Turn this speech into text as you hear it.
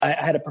I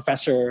had a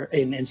professor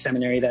in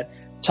seminary that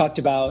talked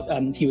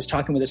about, he was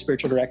talking with his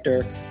spiritual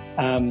director,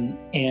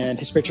 and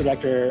his spiritual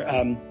director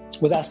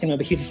was asking him,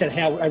 because he said,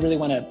 hey, I really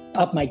want to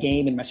up my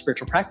game in my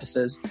spiritual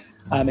practices.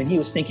 And he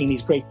was thinking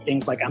these great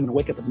things like, I'm going to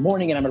wake up in the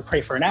morning and I'm going to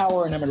pray for an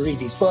hour and I'm going to read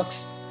these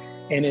books.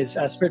 And his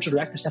spiritual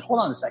director said,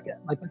 hold on a second,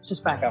 like, let's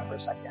just back up for a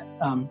second.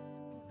 And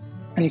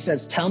he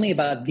says, tell me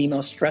about the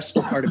most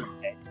stressful part of your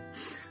day.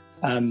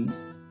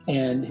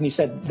 And he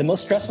said, the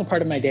most stressful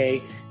part of my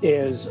day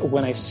is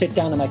when I sit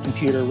down on my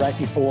computer right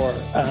before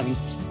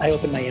I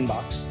open my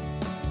inbox.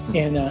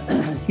 And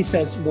he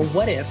says, well,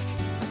 what if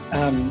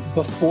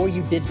before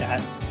you did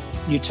that,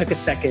 you took a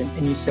second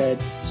and you said,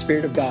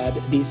 Spirit of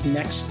God, these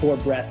next 4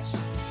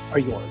 breaths are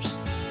yours.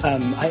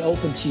 I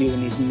open to you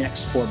in these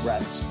next 4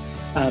 breaths.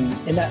 And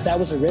that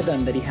was a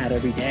rhythm that he had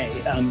every day.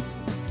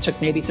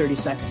 Took maybe 30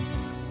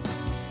 seconds.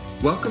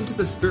 Welcome to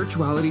the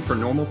Spirituality for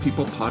Normal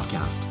People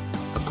podcast.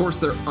 Of course,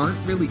 there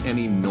aren't really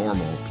any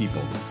normal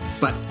people,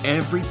 but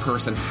every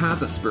person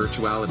has a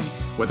spirituality,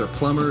 whether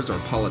plumbers or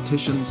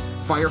politicians,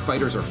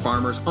 firefighters or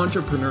farmers,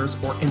 entrepreneurs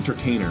or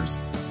entertainers.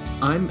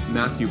 I'm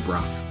Matthew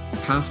Bruff,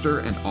 pastor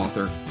and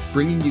author,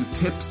 bringing you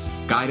tips,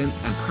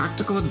 guidance, and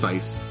practical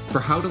advice for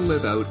how to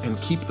live out and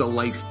keep the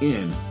life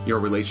in your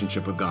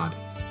relationship with God.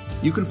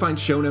 You can find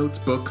show notes,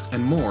 books,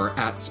 and more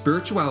at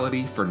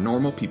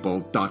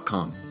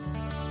spiritualityfornormalpeople.com.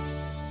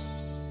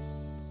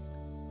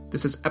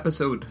 This is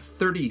episode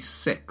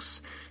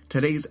 36.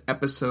 Today's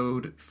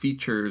episode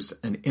features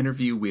an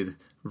interview with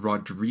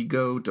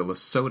Rodrigo de la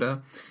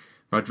Sota.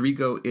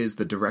 Rodrigo is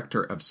the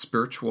director of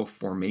spiritual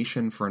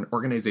formation for an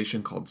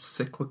organization called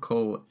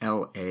Cyclical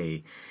LA.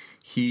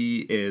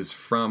 He is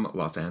from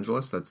Los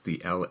Angeles, that's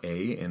the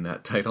LA in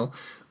that title,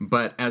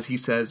 but as he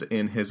says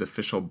in his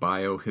official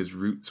bio, his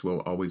roots will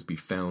always be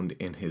found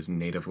in his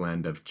native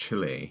land of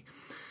Chile.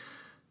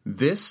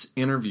 This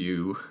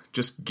interview,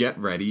 just get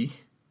ready.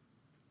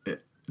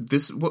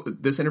 This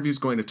interview is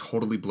going to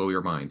totally blow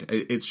your mind.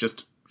 It's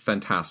just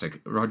fantastic.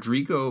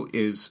 Rodrigo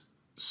is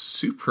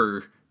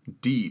super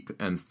deep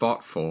and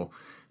thoughtful,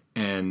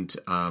 and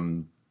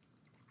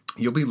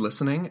you'll be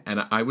listening,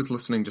 and I was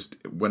listening just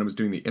when I was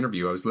doing the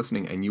interview, I was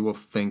listening, and you will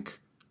think,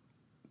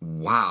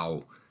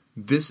 wow,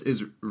 this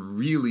is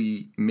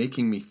really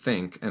making me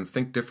think and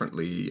think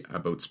differently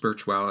about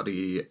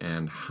spirituality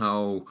and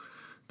how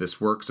this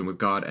works and with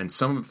God. And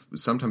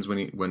sometimes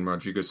when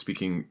Rodrigo's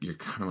speaking, you're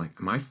kind of like,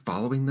 am I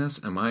following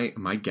this? Am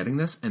I getting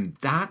this? And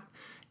that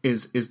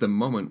is the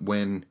moment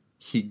when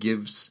he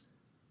gives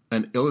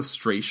an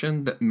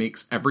illustration that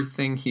makes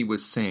everything he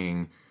was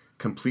saying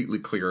completely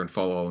clear and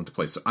fall all into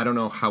place. So I don't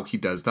know how he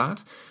does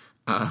that,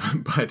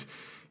 but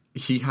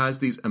he has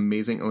these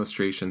amazing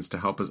illustrations to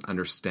help us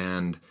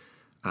understand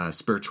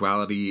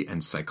spirituality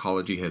and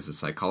psychology. He has a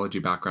psychology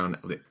background.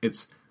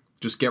 It's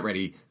just get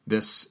ready.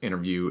 This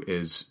interview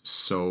is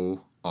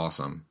so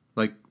awesome.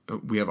 Like,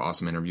 we have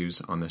awesome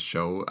interviews on this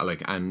show,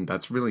 and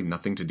that's really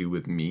nothing to do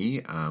with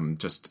me. I'm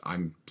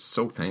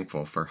so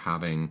thankful for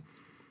having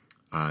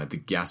the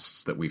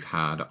guests that we've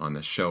had on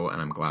this show,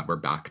 and I'm glad we're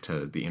back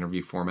to the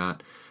interview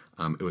format.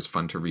 It was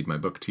fun to read my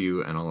book to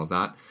you and all of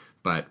that,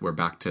 but we're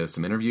back to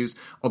some interviews.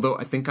 Although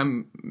I think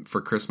for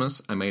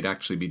Christmas, I might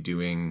actually be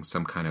doing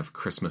some kind of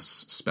Christmas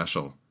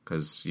special,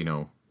 because,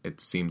 it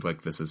seems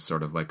like this is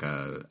sort of like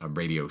a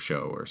radio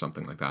show or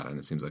something like that, and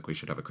it seems like we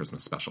should have a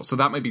Christmas special. So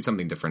that might be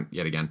something different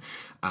yet again.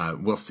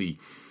 We'll see.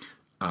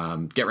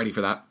 Get ready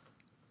for that.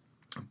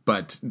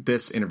 But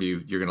this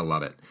interview, you're going to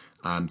love it.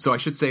 So I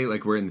should say,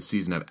 we're in the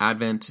season of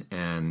Advent,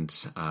 and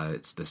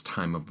it's this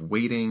time of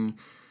waiting.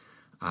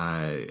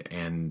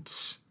 And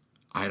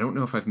I don't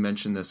know if I've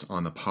mentioned this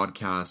on the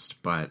podcast,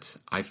 but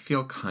I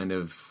feel kind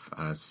of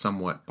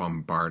somewhat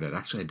bombarded.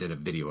 Actually, I did a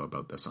video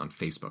about this on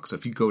Facebook. So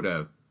if you go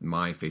to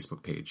my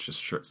Facebook page,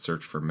 just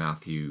search for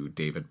Matthew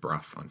David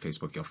Bruff on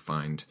Facebook, you'll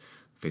find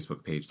the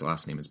Facebook page. The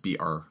last name is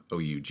Brough.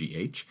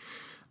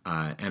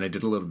 And I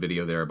did a little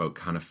video there about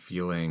kind of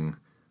feeling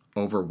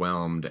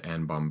overwhelmed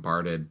and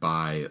bombarded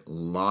by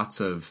lots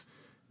of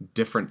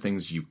different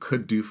things you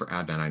could do for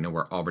Advent. I know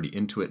we're already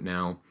into it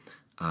now.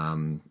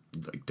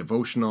 Like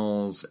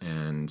devotionals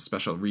and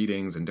special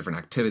readings and different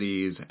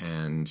activities,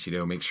 and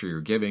make sure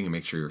you're giving and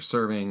make sure you're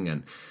serving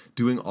and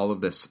doing all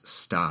of this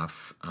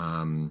stuff.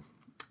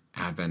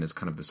 Advent is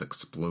kind of this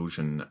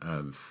explosion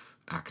of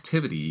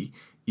activity,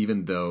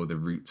 even though the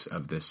roots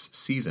of this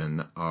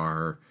season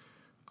are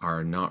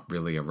not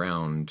really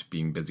around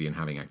being busy and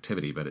having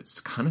activity. But it's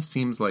kind of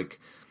seems like,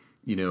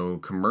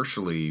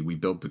 commercially we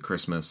build to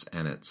Christmas,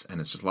 and it's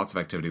just lots of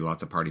activity,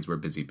 lots of parties. We're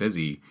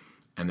busy,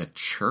 and the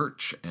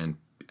church and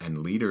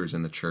leaders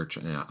in the church,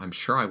 and I'm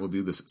sure I will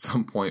do this at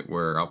some point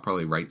where I'll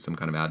probably write some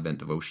kind of Advent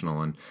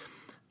devotional, and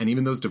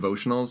even those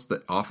devotionals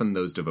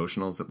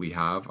that we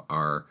have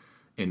are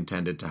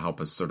intended to help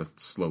us sort of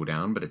slow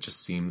down, but it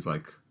just seems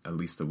like at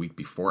least the week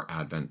before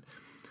Advent,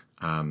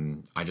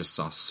 I just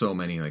saw so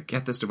many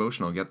get this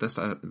devotional, get this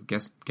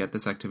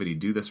activity,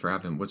 do this for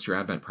Advent. What's your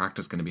Advent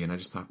practice going to be? And I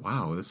just thought,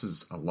 wow, this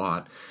is a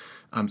lot.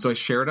 So I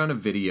shared on a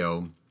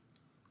video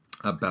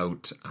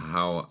about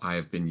how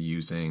I've been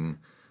using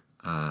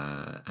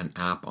an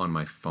app on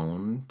my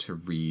phone to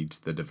read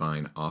the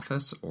Divine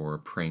Office or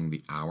Praying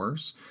the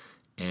Hours,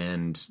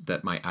 and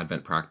that my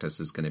Advent practice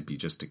is going to be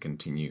just to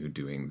continue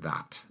doing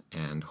that.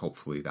 And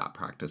hopefully that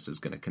practice is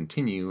going to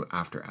continue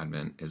after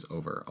Advent is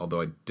over.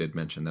 Although I did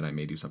mention that I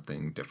may do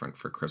something different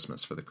for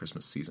Christmas, for the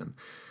Christmas season.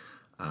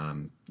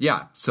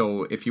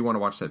 So if you want to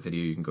watch that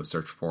video, you can go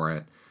search for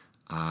it.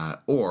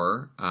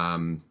 Or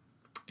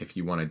if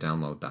you want to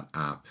download that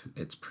app,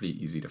 it's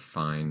pretty easy to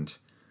find.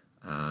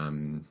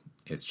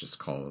 It's just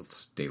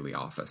called Daily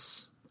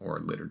Office or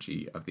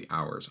Liturgy of the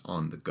Hours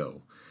on the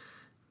go.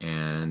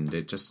 And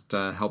it just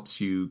helps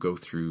you go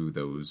through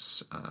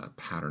those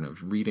pattern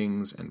of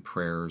readings and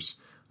prayers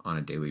on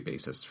a daily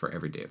basis for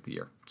every day of the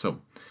year.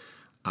 So,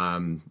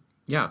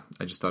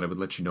 I just thought I would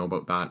let you know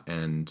about that.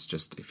 And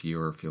just if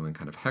you're feeling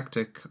kind of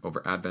hectic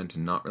over Advent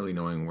and not really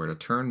knowing where to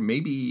turn,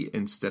 maybe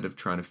instead of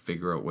trying to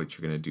figure out what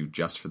you're going to do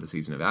just for the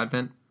season of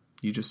Advent,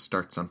 you just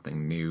start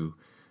something new,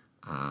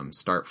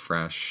 start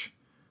fresh,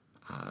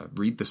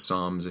 read the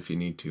Psalms if you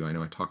need to. I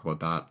know I talk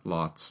about that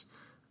lots.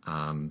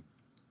 And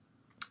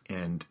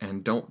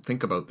don't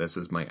think about this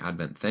as my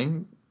Advent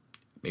thing.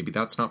 Maybe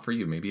that's not for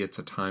you. Maybe it's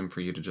a time for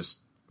you to just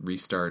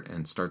restart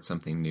and start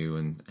something new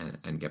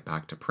and get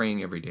back to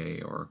praying every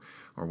day or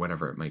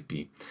whatever it might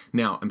be.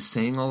 Now, I'm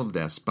saying all of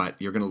this, but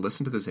you're going to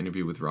listen to this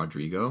interview with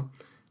Rodrigo,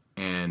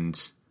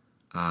 and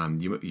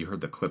you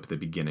heard the clip at the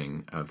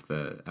beginning of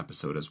the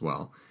episode as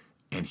well.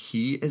 And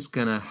he is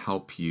going to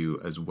help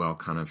you as well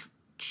kind of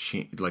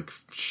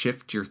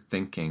shift your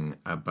thinking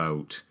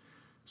about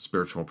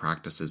spiritual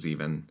practices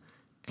even,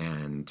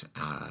 and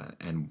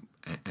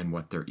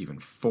what they're even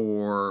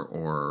for,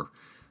 or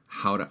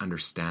how to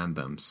understand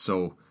them.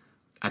 So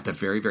at the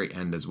very, very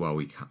end as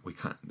well,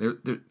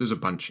 there's a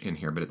bunch in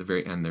here, but at the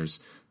very end,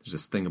 there's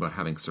this thing about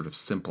having sort of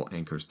simple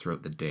anchors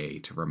throughout the day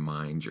to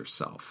remind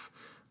yourself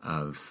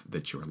of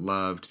that you're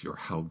loved, you're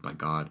held by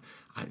God.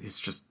 It's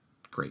just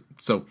great.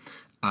 So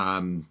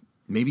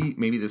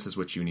maybe this is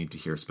what you need to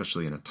hear,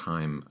 especially in a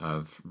time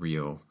of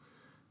real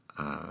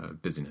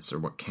busyness, or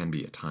what can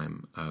be a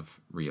time of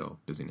real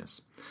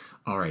busyness.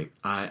 All right.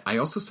 I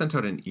also sent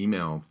out an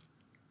email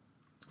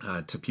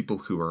to people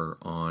who are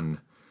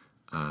on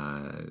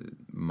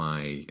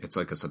it's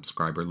like a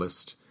subscriber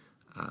list,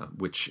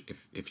 which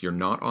if you're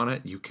not on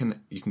it, you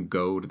can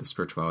go to the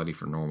Spirituality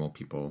for Normal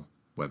People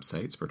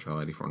website,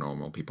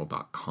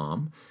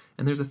 spiritualityfornormalpeople.com,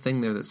 and there's a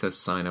thing there that says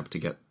sign up to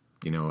get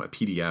a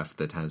PDF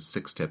that has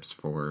 6 tips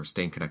for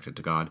staying connected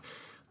to God.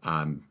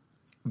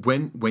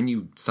 When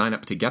you sign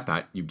up to get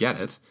that, you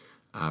get it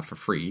for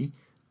free.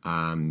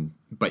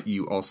 But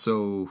you'll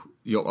also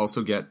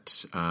get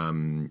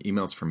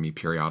emails from me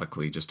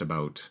periodically just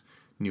about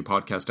new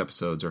podcast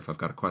episodes, or if I've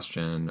got a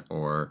question,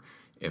 or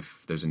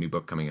if there's a new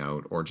book coming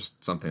out, or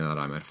just something that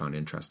I might find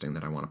interesting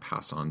that I want to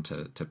pass on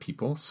to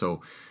people.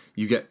 So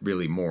you get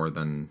really more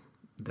than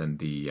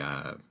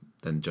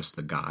just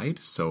the guide.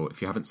 So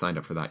if you haven't signed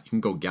up for that, you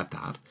can go get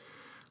that.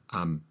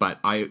 But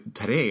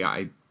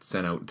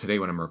today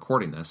when I'm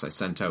recording this, I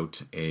sent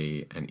out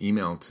an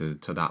email to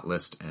that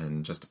list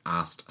and just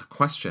asked a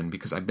question,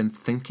 because I've been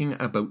thinking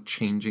about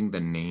changing the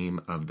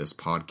name of this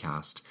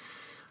podcast.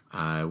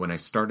 When I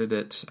started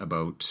it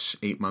about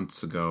 8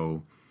 months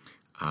ago,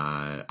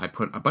 I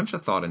put a bunch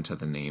of thought into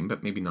the name,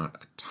 but maybe not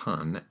a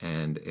ton,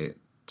 and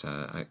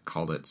I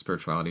called it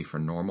Spirituality for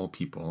Normal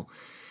People.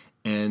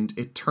 And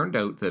it turned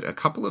out that a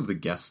couple of the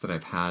guests that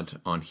I've had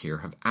on here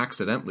have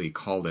accidentally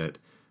called it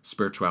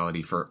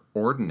Spirituality for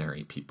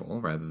Ordinary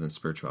People rather than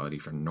Spirituality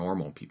for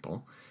Normal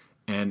People.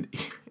 And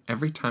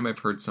every time I've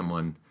heard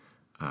someone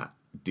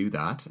do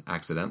that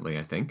accidentally,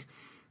 I think,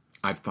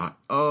 I've thought,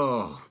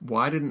 oh,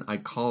 why didn't I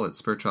call it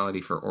Spirituality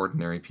for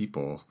Ordinary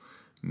People?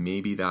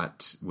 Maybe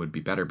that would be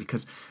better,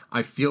 because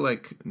I feel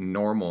like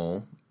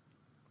normal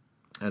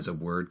as a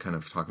word, kind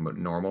of talking about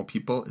normal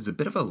people, is a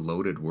bit of a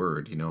loaded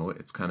word.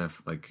 It's kind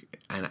of like,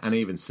 and I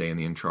even say in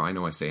the intro,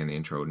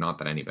 not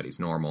that anybody's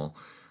normal.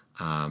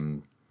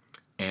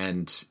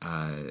 And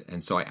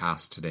so I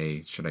asked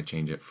today, should I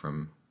change it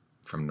from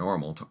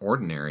normal to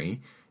ordinary?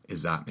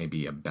 Is that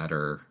maybe a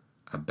better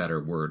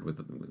word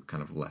with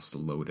kind of less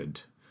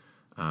loaded?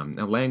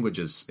 Now language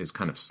is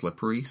kind of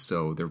slippery,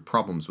 so there are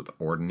problems with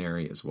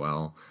ordinary as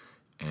well.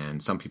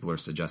 And some people are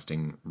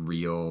suggesting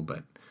real,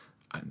 but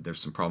there's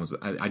some problems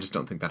with, I just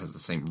don't think that has the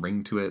same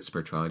ring to it.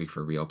 Spirituality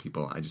for real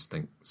people. I just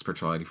think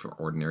spirituality for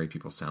ordinary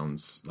people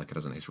sounds like it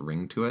has a nice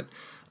ring to it.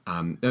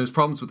 There's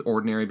problems with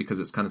ordinary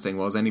because it's kind of saying,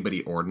 well, is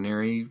anybody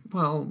ordinary?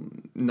 Well,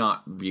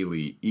 not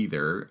really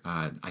either.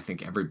 I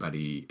think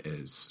everybody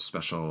is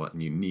special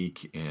and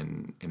unique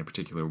in a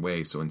particular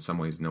way. So in some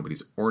ways,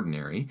 nobody's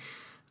ordinary.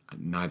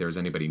 Neither is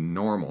anybody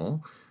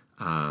normal.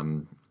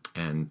 But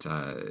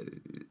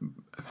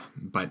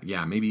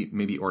yeah,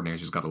 maybe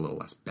ordinary's just got a little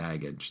less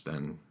baggage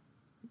than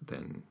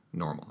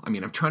normal. I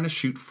mean, I'm trying to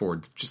shoot for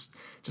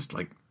just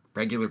like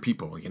regular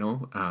people,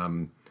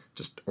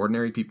 just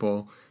ordinary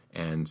people,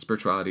 and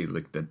spirituality,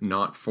 like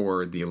not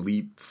for the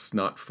elites,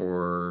 not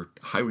for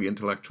highly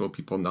intellectual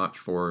people, not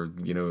for,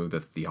 the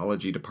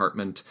theology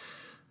department.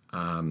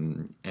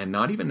 and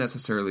not even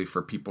necessarily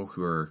for people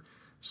who are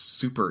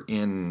super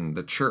in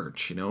the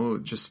church,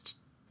 just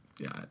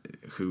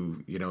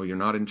who, you're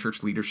not in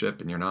church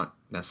leadership and you're not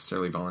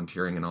necessarily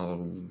volunteering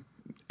and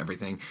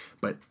everything,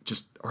 but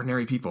just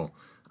ordinary people.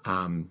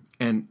 And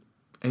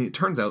it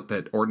turns out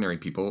that ordinary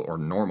people or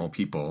normal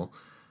people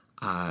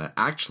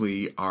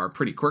actually are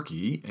pretty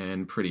quirky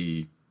and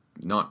pretty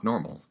not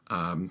normal.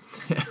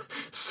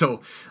 So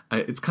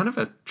it's kind of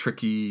a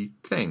tricky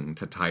thing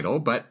to title.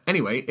 But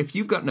anyway, if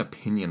you've got an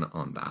opinion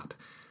on that,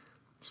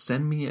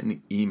 send me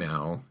an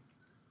email.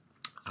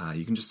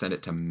 You can just send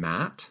it to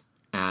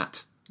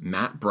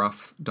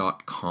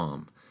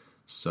matt@mattbrough.com.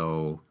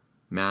 So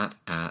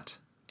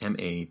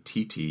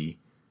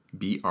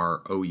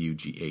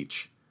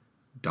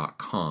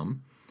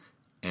matt@mattbrough.com.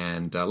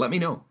 And let me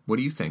know. What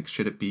do you think?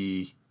 Should it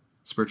be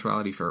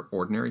spirituality for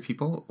ordinary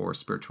people or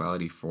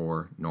spirituality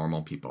for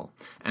normal people?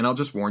 And I'll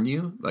just warn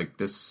you, like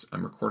this,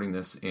 I'm recording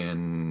this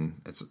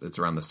it's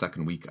around the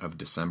second week of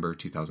December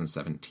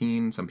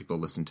 2017. Some people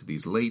listen to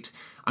these late.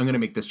 I'm going to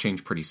make this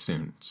change pretty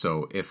soon.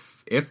 So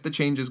if the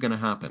change is going to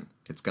happen,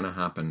 it's going to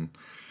happen,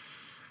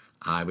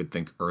 I would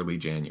think, early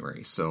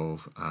January. So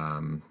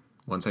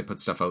once I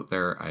put stuff out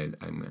there,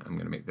 I'm going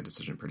to make the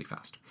decision pretty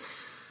fast.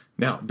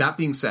 Now, that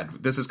being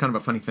said, this is kind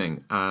of a funny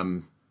thing.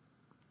 I'm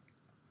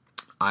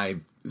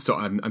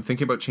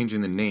thinking about changing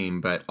the name,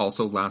 but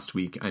also last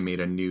week I made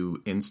a new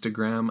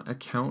Instagram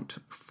account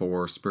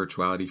for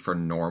spirituality for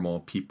normal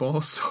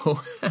people.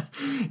 So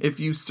if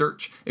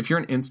you're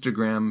an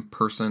Instagram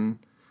person,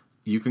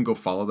 you can go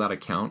follow that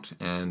account,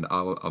 and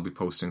I'll be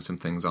posting some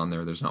things on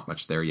there. There's not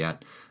much there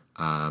yet.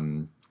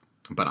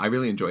 But I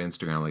really enjoy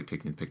Instagram. I like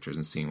taking pictures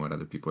and seeing what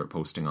other people are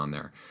posting on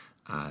there.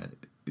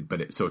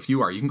 So if you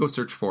can go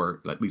search for,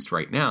 at least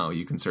right now,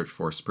 you can search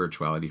for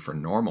spirituality for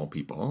normal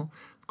people.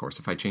 Of course,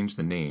 if I change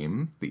the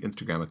name, the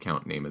Instagram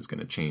account name is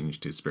going to change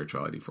to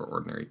spirituality for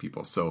ordinary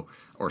people. So,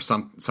 or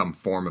some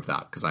form of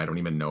that, because I don't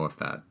even know if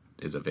that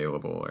is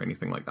available or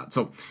anything like that.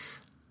 So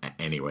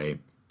anyway,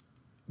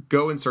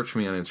 go and search for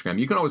me on Instagram.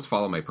 You can always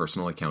follow my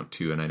personal account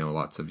too. And I know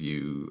lots of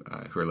you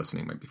who are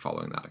listening might be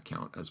following that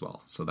account as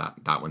well. So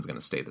that one's going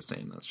to stay the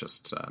same. That's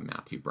just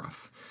Matthew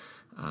Brough.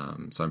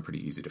 So I'm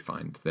pretty easy to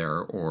find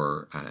there,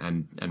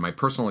 and my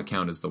personal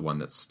account is the one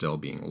that's still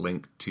being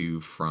linked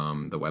to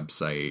from the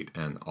website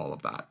and all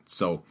of that.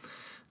 So,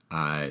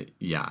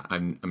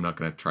 I'm not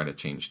going to try to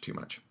change too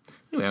much.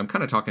 Anyway, I'm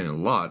kind of talking a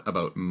lot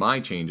about my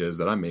changes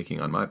that I'm making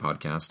on my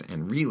podcast,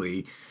 and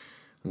really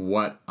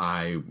what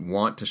I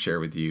want to share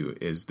with you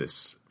is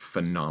this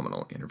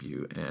phenomenal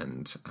interview,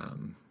 and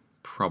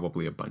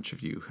probably a bunch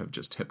of you have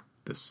just hit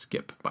the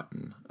skip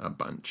button a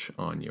bunch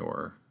on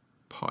your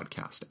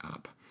podcast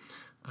app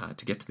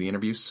to get to the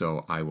interview.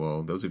 So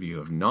those of you who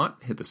have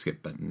not hit the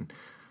skip button,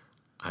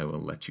 I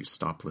will let you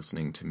stop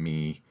listening to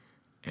me,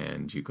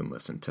 and you can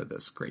listen to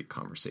this great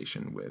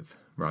conversation with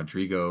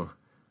Rodrigo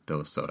de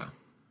la Sota.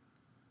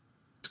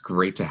 It's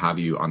great to have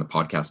you on the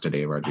podcast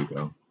today,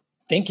 Rodrigo.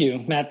 Thank you,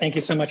 Matt. Thank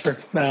you so much for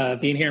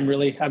being here. I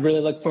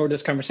really look forward to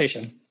this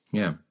conversation.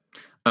 Yeah.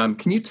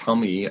 Can you tell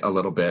me a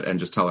little bit, and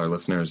just tell our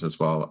listeners as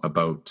well,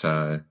 about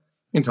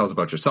you can tell us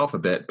about yourself a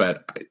bit,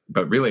 but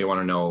really I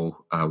want to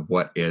know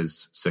what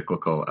is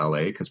Cyclical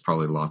LA, because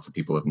probably lots of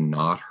people have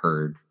not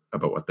heard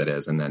about what that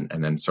is, and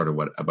then sort of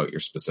what about your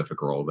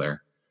specific role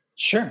there.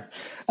 Sure.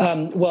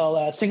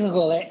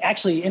 Cyclical LA,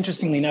 actually,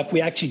 interestingly enough,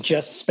 we actually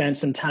just spent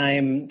some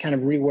time kind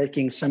of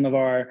reworking some of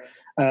our,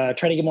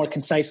 trying to get more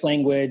concise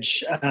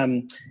language,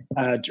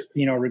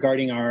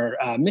 regarding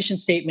our mission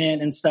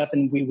statement and stuff,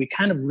 and we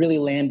kind of really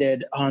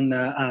landed on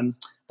the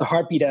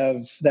heartbeat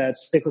of that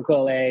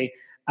Cyclical LA.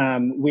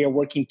 We are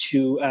working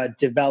to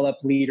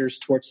develop leaders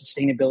towards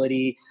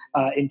sustainability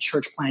in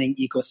church planting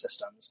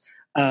ecosystems.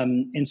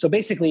 And so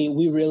basically,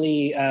 we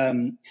really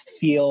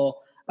feel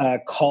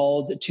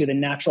called to the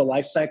natural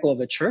life cycle of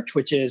the church,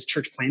 which is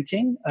church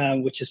planting,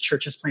 which is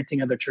churches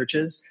planting other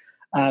churches.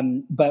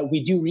 But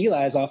we do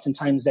realize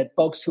oftentimes that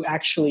folks who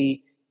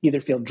actually either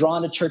feel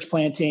drawn to church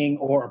planting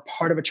or are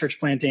part of a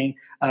church planting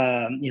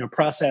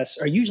process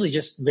are usually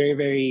just feel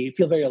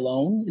very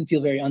alone and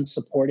feel very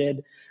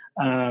unsupported.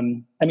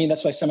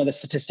 That's why some of the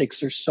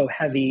statistics are so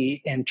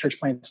heavy and church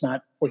plants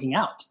not working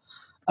out.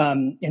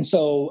 And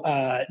so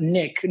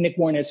Nick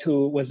Warnes,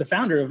 who was the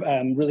founder of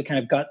really kind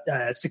of got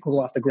Cyclical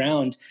off the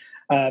ground,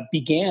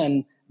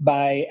 began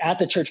by, at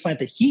the church plant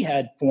that he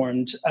had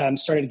formed,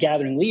 started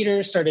gathering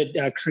leaders, started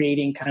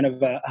creating kind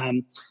of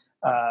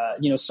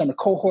summer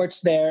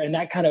cohorts there, and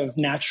that kind of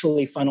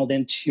naturally funneled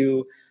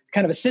into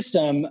kind of a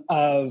system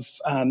of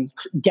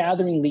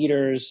gathering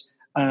leaders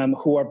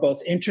who are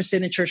both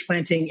interested in church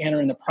planting and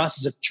are in the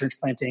process of church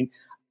planting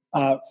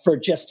for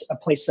just a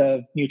place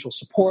of mutual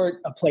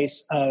support, a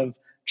place of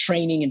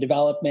training and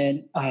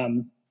development.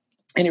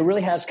 And it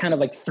really has kind of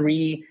like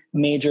three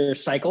major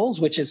cycles,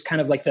 which is kind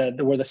of like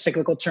where the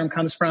cyclical term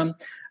comes from.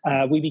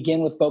 We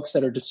begin with folks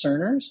that are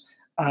discerners,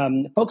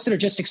 folks that are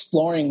just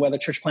exploring whether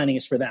church planting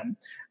is for them.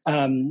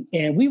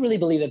 And we really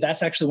believe that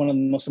that's actually one of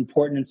the most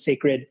important and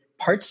sacred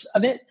parts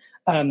of it,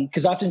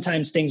 because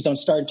oftentimes things don't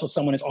start until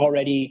someone is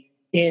already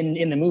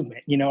in the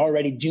movement,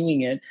 already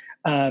doing it.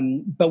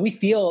 But we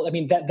feel,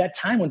 that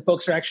time when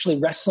folks are actually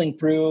wrestling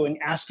through and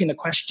asking the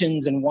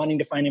questions and wanting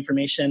to find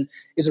information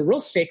is a real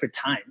sacred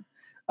time.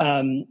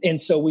 And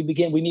so we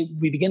begin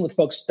with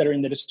folks that are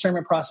in the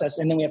discernment process,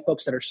 and then we have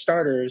folks that are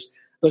starters.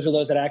 Those are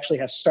those that actually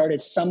have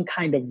started some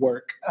kind of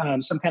work,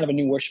 some kind of a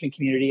new worshiping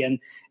community.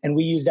 And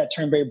we use that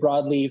term very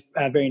broadly,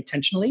 very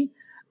intentionally.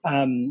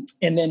 And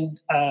then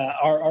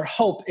our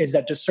hope is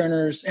that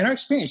discerners, and our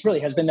experience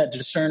really has been that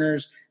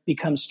discerners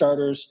become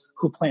starters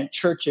who plant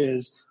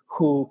churches,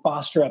 who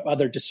foster up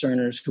other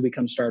discerners who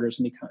become starters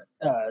and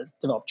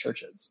develop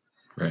churches.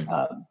 Right.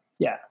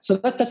 So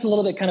that's a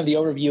little bit kind of the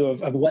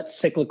overview of what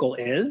cyclical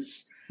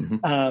is.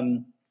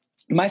 Mm-hmm.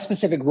 My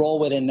specific role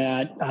within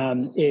that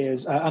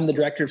is I'm the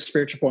director of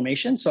spiritual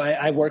formation. So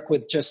I work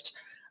with just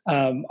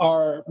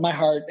my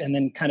heart, and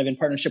then kind of in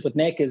partnership with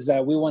Nick, is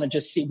we want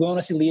to see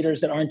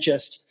leaders that aren't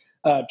just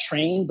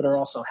trained but are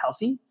also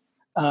healthy.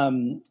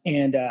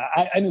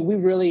 We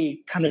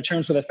really come to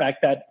terms with the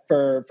fact that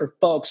for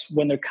folks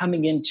when they're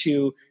coming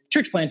into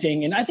church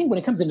planting, and I think when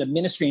it comes into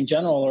ministry in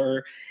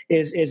general,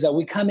 is that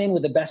we come in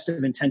with the best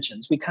of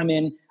intentions. We come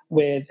in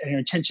with an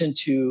intention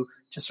to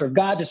serve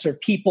God, to serve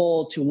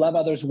people, to love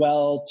others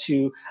well,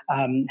 to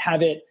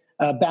have it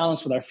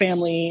balanced with our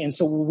family. And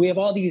so we have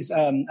all these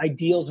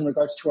ideals in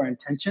regards to our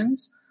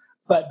intentions,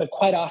 but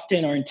quite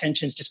often our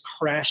intentions just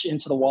crash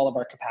into the wall of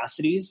our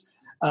capacities.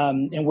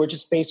 And we're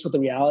just faced with the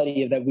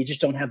reality of that we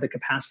just don't have the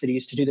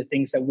capacities to do the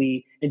things that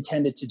we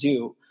intended to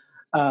do.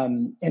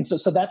 And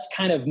so that's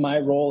kind of my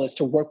role, is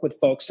to work with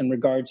folks in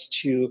regards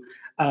to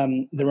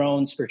their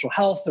own spiritual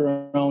health,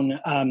 their own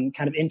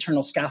kind of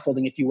internal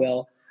scaffolding, if you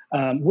will,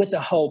 with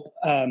the hope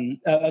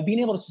of being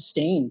able to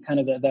sustain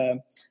kind of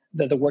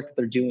the work that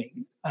they're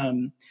doing.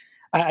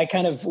 I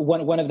kind of,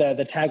 one of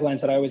the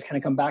taglines that I always kind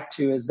of come back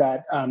to is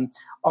that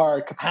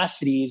our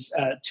capacities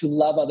to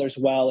love others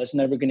well is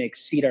never going to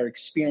exceed our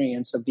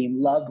experience of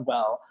being loved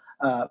well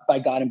by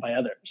God and by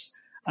others.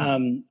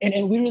 And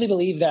we really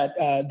believe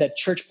that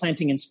church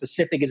planting in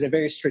specific is a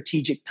very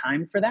strategic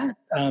time for that.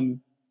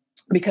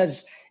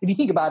 Because if you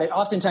think about it,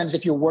 oftentimes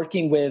if you're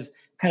working with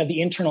kind of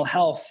the internal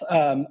health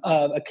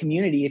of a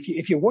community,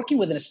 if you're working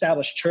with an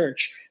established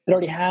church that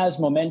already has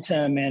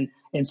momentum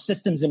and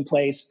systems in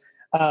place,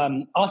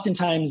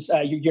 oftentimes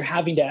you're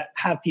having to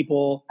have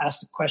people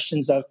ask the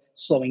questions of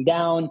slowing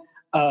down,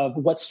 of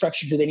what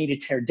structure do they need to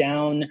tear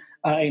down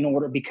in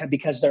order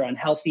because they're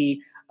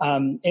unhealthy.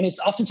 And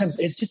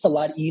it's just a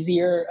lot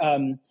easier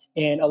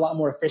and a lot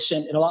more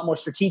efficient and a lot more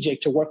strategic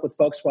to work with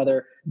folks while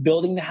they're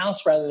building the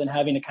house, rather than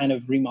having to kind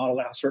of remodel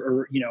the house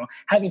or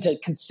having to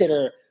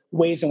consider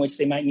ways in which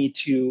they might need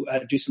to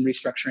do some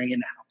restructuring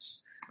in the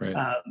house. Right.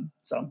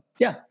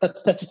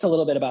 That's just a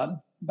little bit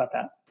about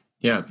that.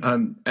 Yeah.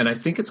 And I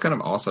think it's kind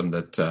of awesome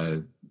that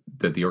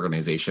the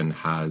organization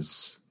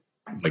has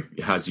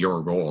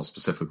your role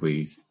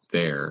specifically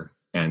there,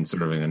 and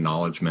sort of an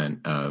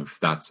acknowledgement of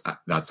that's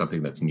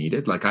something that's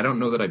needed. Like, I don't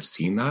know that I've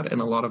seen that in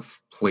a lot of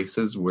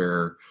places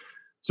where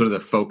sort of the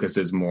focus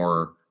is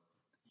more,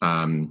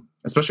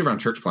 especially around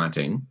church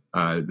planting,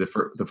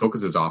 the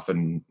focus is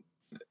often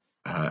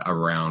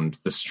around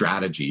the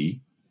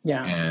strategy.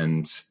 Yeah.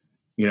 And,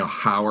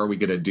 how are we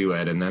going to do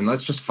it? And then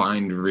let's just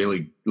find some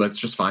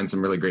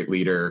really great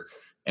leader,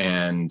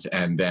 and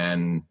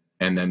then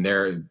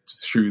they're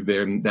through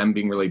them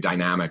being really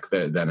dynamic,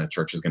 then a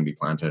church is going to be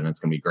planted and it's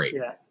going to be great.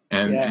 Yeah.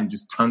 And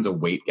just tons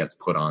of weight gets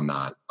put on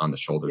the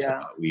shoulders of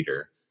that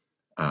leader.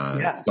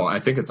 So I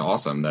think it's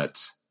awesome that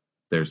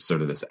there's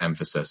sort of this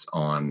emphasis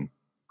on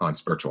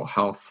spiritual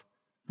health.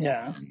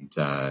 Yeah. And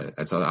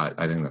so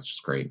I think that's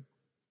just great.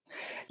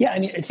 Yeah,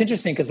 it's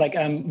interesting because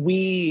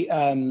we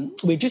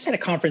just had a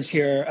conference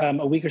here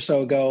a week or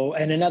so ago,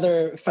 and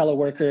another fellow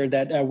worker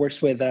that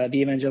works with the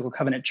Evangelical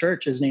Covenant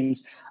Church, his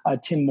name's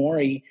Tim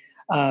Morey.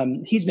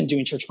 He's been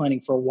doing church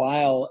planting for a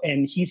while,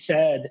 and he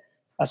said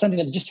something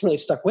that just really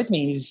stuck with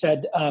me. And he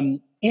said,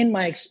 in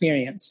my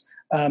experience,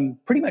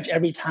 pretty much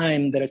every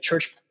time that a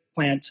church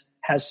plant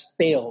has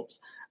failed,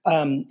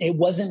 it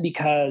wasn't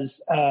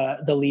because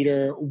the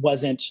leader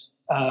wasn't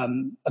a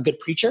good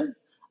preacher,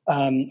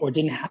 or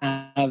didn't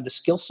have the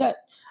skill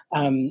set,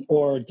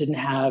 or didn't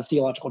have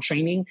theological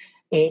training.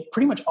 It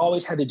pretty much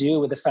always had to do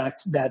with the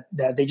fact that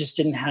they just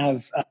didn't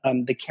have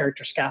the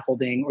character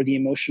scaffolding or the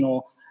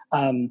emotional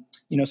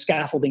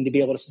scaffolding to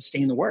be able to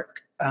sustain the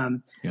work.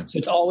 So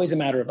it's always a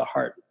matter of the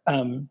heart.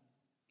 I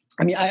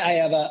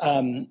have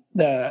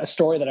a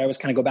story that I always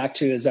kind of go back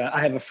to is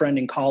I have a friend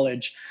in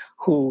college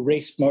who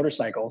raced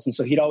motorcycles. And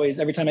so he'd always,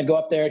 every time I'd go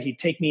up there, he'd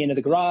take me into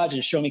the garage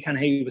and show me kind of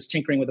how he was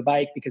tinkering with a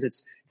bike, because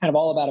it's kind of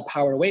all about a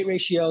power to weight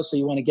ratio. So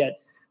you want to get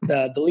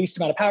the least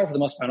amount of power for the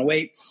most amount of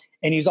weight.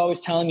 And he's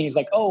always telling me, he's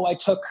like, oh, I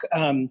took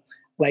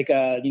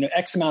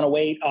X amount of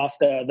weight off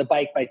the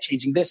bike by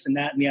changing this and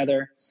that and the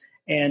other.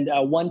 And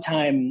one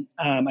time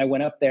I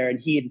went up there and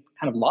he had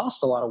kind of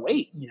lost a lot of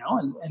weight,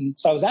 and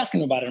so I was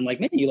asking him about it. I'm like,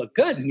 man, you look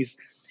good. And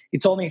he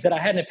told me, he said, I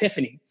had an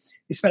epiphany.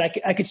 He said,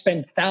 I could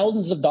spend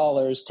thousands of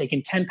dollars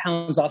taking 10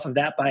 pounds off of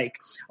that bike,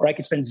 or I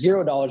could spend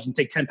 $0 and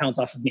take 10 pounds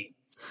off of me.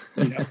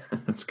 You know?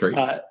 That's great.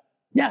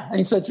 Yeah,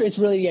 and so it's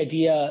really the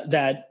idea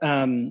that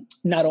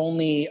not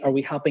only are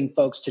we helping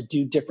folks to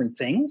do different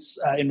things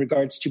in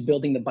regards to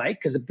building the bike,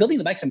 because building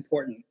the bike's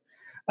important,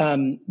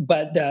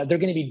 but they're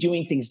going to be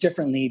doing things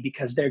differently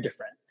because they're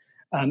different,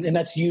 and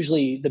that's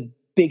usually the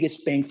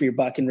biggest bang for your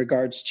buck in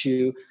regards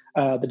to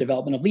the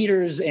development of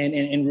leaders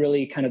and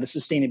really kind of the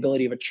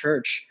sustainability of a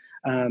church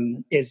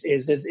is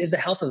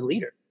the health of the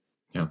leader.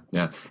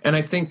 Yeah. And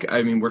I think,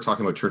 we're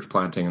talking about church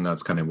planting, and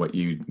that's kind of what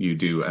you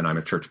do. And I'm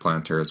a church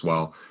planter as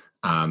well.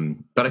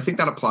 But I think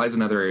that applies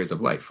in other areas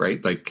of life,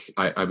 right? Like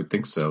I would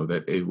think so,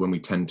 that when we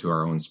tend to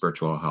our own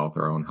spiritual health,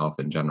 our own health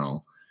in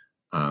general,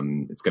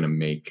 it's going to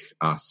make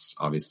us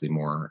obviously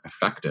more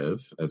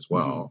effective as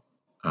well.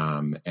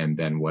 Mm-hmm. And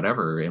then in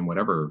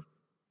whatever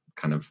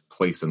kind of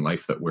place in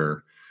life that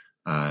we're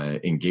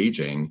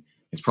engaging,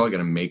 it's probably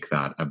going to make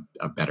that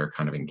a better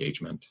kind of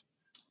engagement.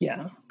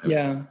 Yeah.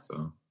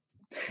 So.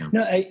 Yeah.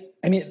 No, I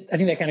think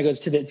that kind of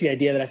goes to the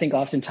idea that I think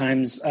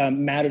oftentimes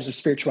matters of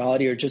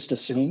spirituality are just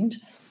assumed,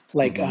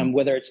 like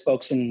whether it's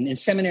folks in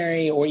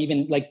seminary or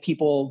even like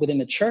people within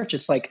the church.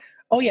 It's like,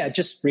 oh yeah,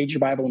 just read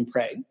your Bible and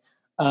pray.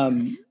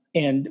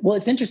 And well,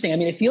 it's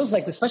interesting. It feels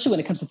like, especially when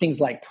it comes to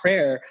things like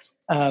prayer,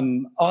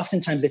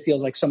 oftentimes it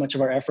feels like so much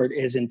of our effort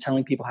is in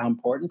telling people how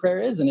important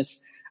prayer is, and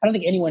I don't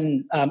think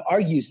anyone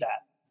argues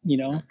that, you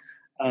know.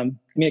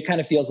 It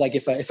kind of feels like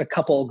if a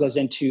couple goes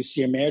in to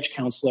see a marriage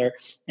counselor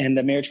and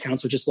the marriage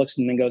counselor just looks at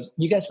them and goes,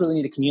 "You guys really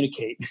need to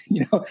communicate,"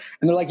 you know,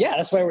 and they're like, "Yeah,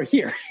 that's why we're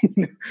here,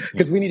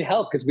 because we need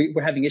help because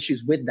we're having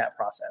issues with that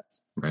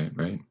process."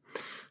 Right.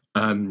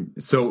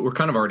 So we're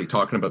kind of already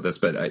talking about this,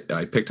 but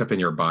I picked up in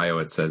your bio,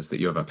 it says that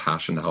you have a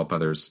passion to help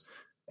others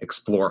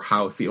explore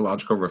how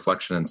theological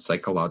reflection and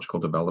psychological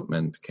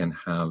development can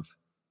have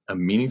a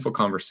meaningful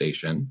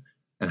conversation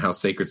and how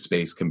sacred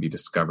space can be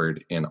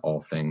discovered in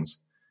all things.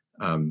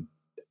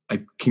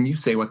 Can you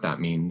say what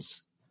that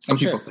means? Some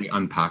people say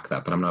unpack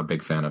that, but I'm not a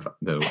big fan of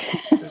the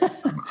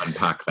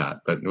unpack that.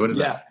 But what is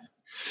that?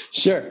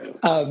 Sure.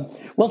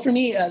 Well, for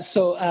me,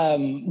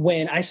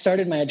 when I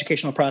started my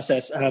educational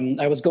process,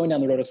 I was going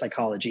down the road of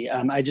psychology.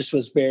 I just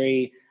was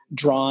very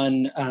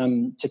drawn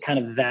to kind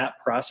of that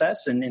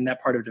process and that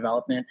part of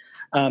development.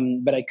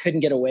 But I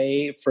couldn't get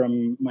away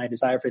from my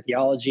desire for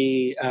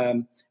theology,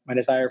 my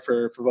desire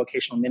for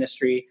vocational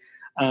ministry.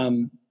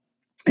 And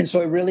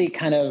so it really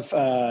kind of,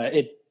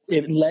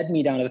 it led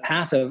me down to the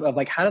path of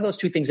like, how do those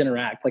two things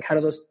interact? Like, how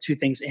do those two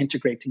things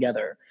integrate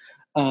together?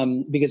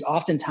 Because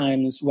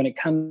oftentimes when it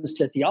comes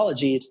to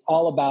theology, it's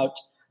all about,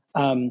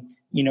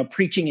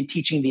 preaching and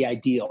teaching the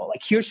ideal.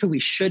 Like, here's who we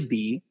should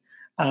be.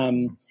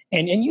 And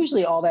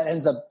usually all that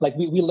ends up, like,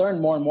 we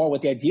learn more and more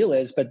what the ideal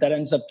is, but that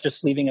ends up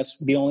just leaving us,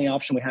 the only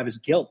option we have is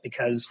guilt,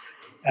 because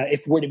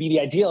if we're to be the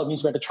ideal, it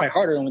means we have to try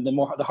harder. And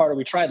the harder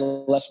we try, the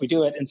less we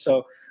do it. And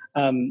so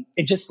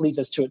it just leads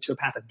us to a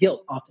path of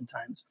guilt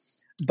oftentimes.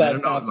 But I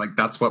don't know, like,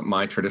 that's what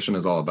my tradition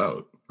is all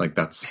about. Like,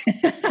 that's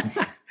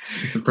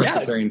the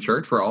Presbyterian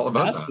Church. We're all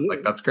about that.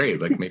 Like, that's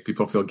great. Like, make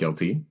people feel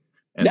guilty.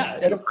 And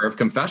prayer of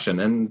confession,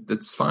 and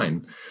it's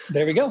fine.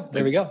 There we go.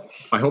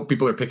 I hope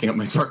people are picking up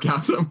my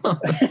sarcasm.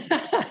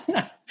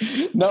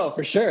 No,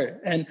 for sure.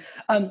 And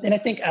I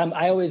think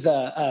I always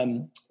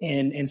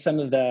in some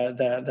of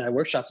the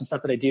workshops and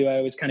stuff that I do, I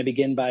always kind of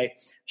begin by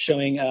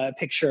showing a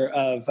picture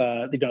of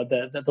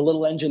the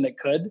little engine that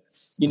could,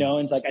 and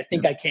it's like, I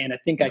think I can.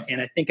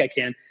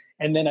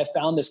 And then I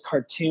found this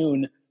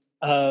cartoon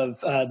of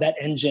that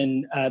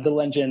engine, the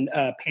little engine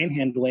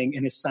panhandling,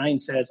 and his sign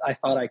says, "I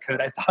thought I could.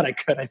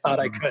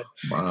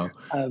 Wow.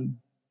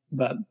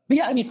 But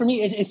yeah, for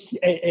me,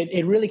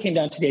 it really came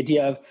down to the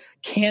idea of,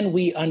 can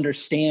we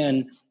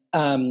understand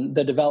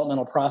the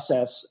developmental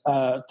process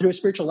through a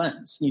spiritual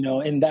lens,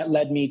 and that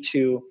led me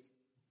to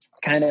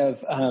kind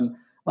of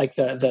like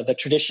the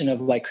tradition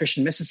of like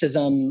Christian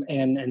mysticism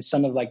and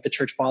some of like the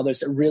church fathers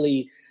that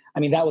really,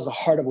 that was the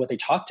heart of what they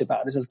talked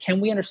about, is can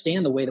we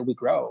understand the way that we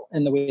grow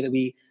and the way that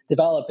we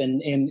develop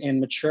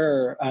and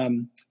mature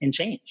and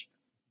change?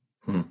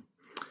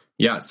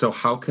 Yeah. So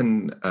how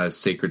can a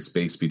sacred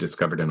space be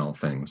discovered in all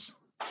things?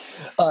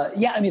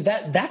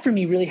 That for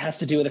me really has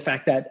to do with the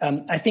fact that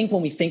I think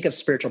when we think of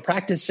spiritual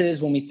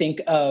practices, when we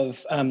think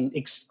of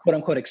quote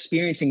unquote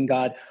experiencing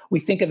God, we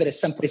think of it as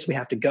someplace we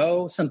have to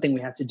go, something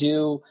we have to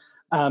do.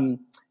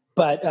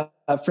 But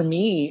for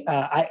me,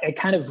 I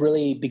kind of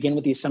really begin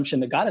with the assumption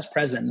that God is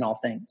present in all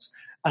things.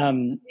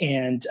 And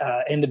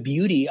the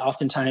beauty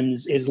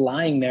oftentimes is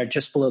lying there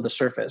just below the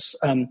surface.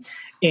 And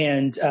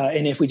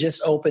if we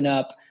just open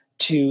up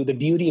to the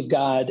beauty of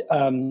God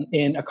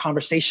in a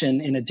conversation,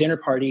 in a dinner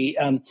party,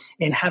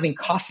 in having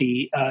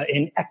coffee,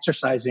 in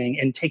exercising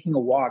and taking a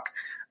walk,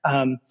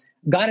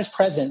 God is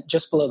present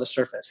just below the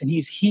surface. And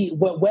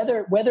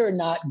whether or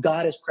not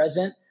God is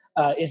present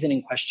isn't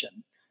in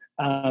question.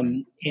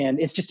 And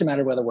it's just a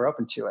matter of whether we're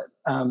open to it.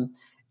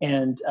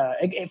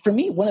 For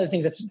me, one of the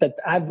things that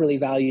I've really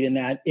valued in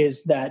that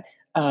is that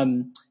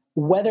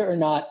whether or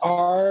not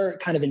our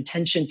kind of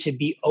intention to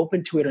be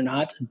open to it or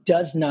not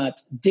does not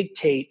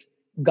dictate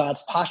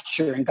God's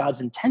posture and God's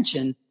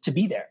intention to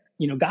be there.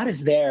 God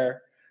is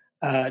there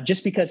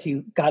just because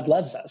God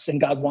loves us and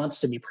God wants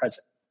to be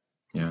present.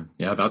 Yeah,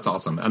 that's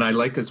awesome. And I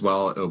like as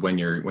well when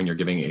you're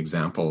giving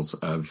examples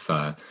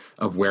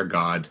of where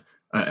God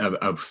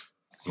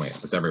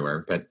it's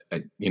everywhere, but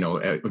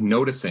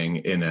noticing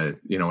in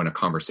a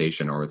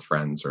conversation or with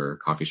friends or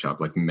coffee shop,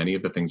 like many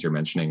of the things you're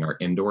mentioning are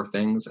indoor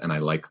things, and I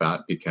like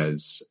that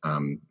because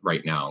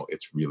right now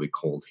it's really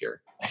cold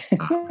here.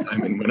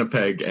 I'm in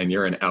Winnipeg and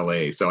you're in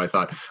LA. So I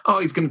thought,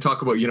 he's going to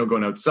talk about,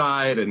 going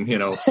outside and,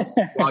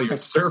 while you're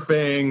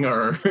surfing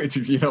or,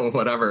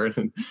 whatever.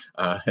 And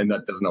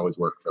that doesn't always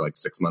work for like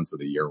 6 months of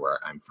the year where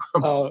I'm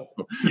from. Oh,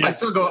 yeah.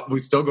 We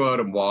still go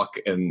out and walk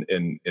in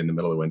the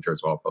middle of winter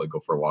as well. I'll probably go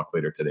for a walk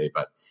later today.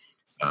 But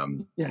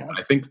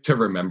I think to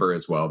remember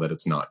as well that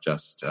it's not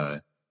just,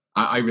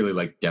 I really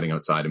like getting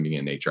outside and being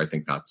in nature. I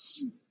think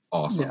that's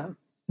awesome. Yeah.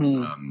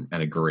 And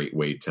a great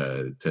way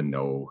to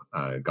know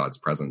God's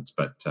presence,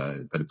 but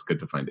it's good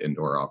to find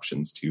indoor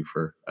options too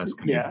for us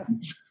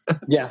Canadians.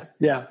 Yeah.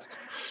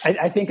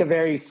 I think a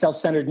very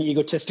self-centered and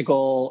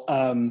egotistical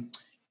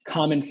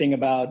common thing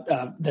about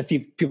that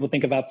people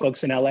think about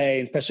folks in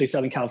LA, especially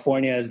Southern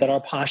California, is that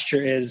our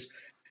posture is,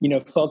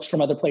 folks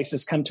from other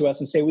places come to us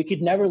and say we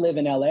could never live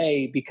in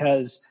LA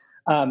because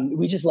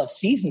we just love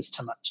seasons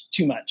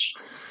too much.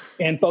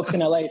 And folks in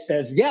LA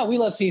says, yeah, we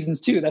love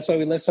seasons too. That's why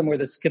we live somewhere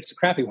that skips the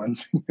crappy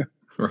ones.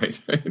 Right.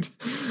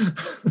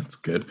 That's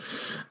good.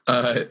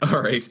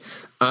 All right.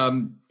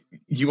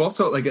 You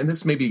also and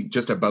this may be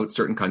just about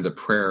certain kinds of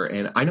prayer.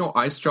 And I know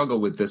I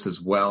struggle with this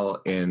as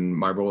well in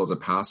my role as a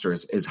pastor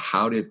is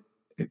how to,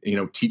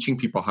 teaching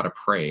people how to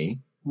pray.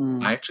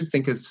 I actually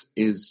think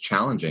is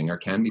challenging or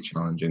can be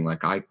challenging.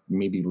 Like I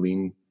maybe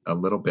lean a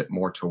little bit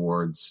more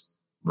towards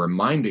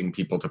reminding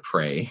people to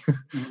pray.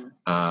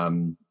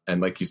 And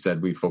like you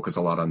said, we focus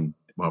a lot on,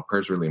 prayer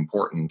is really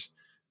important,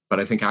 but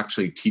I think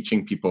actually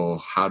teaching people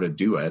how to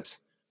do it,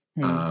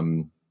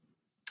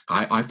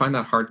 I find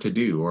that hard to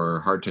do or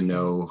hard to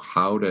know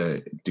how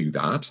to do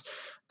that.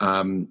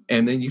 And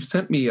then you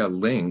sent me a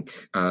link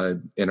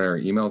in our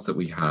emails that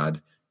we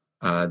had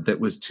that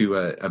was to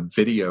a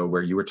video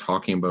where you were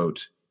talking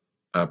about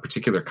a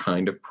particular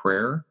kind of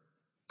prayer,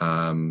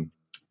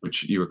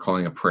 which you were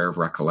calling a prayer of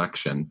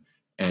recollection.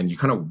 And you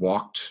kind of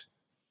walked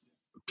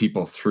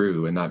people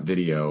through in that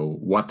video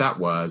what that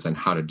was and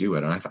how to do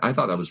it. And I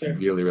thought that was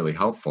really, really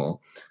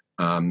helpful.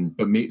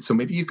 But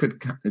maybe you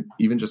could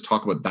even just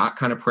talk about that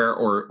kind of prayer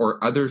or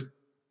other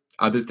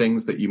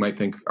things that you might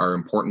think are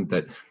important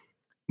that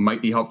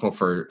might be helpful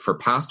for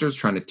pastors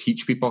trying to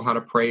teach people how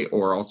to pray,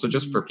 or also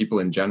just for people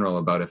in general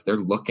about if they're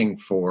looking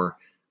for,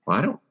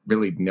 I don't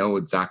really know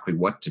exactly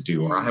what to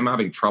do, or I'm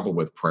having trouble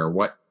with prayer.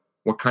 What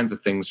kinds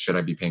of things should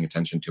I be paying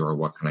attention to, or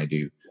what can I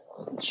do?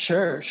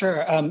 Sure.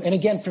 And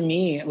again, for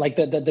me, like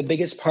the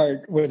biggest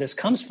part where this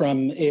comes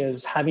from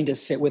is having to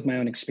sit with my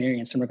own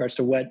experience in regards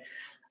to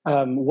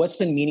what's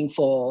been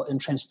meaningful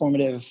and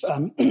transformative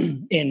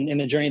in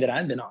the journey that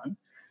I've been on.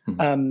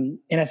 Mm-hmm.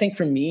 And I think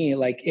for me,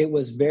 like it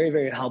was very,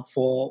 very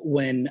helpful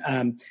when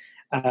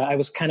I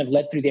was kind of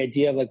led through the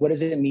idea of like, what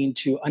does it mean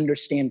to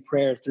understand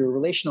prayer through a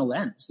relational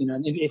lens?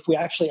 If we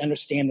actually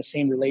understand the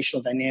same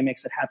relational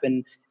dynamics that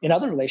happen in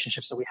other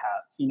relationships that we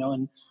have,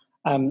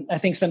 and I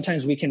think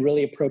sometimes we can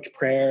really approach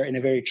prayer in a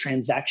very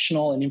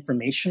transactional and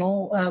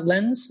informational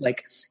lens.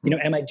 Like,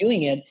 am I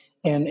doing it?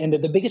 And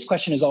the biggest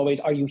question is always,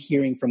 are you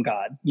hearing from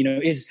God?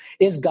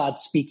 Is God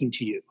speaking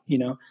to you?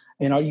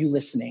 And are you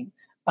listening?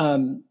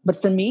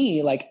 But for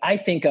me, like, I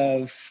think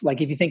of, like,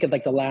 if you think of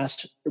like the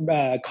last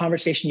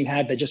conversation you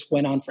had that just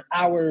went on for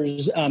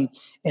hours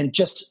and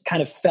just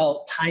kind of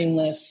felt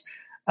timeless,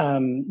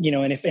 and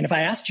if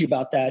I asked you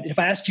about that, if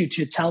I asked you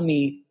to tell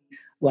me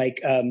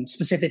like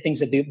specific things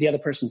that the other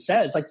person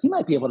says, like you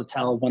might be able to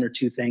tell one or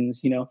two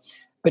things,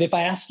 but if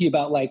I ask you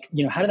about like,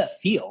 how did that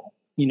feel?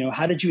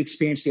 How did you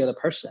experience the other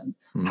person?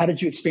 How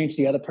did you experience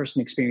the other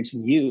person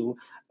experiencing you?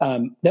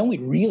 Then we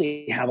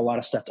really have a lot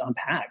of stuff to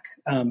unpack.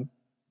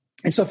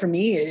 And so for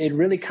me, it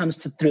really comes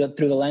through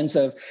the lens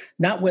of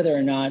not whether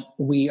or not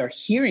we are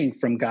hearing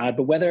from God,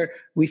 but whether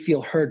we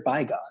feel heard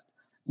by God,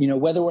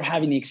 whether we're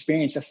having the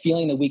experience of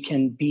feeling that we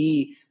can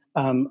be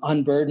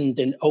unburdened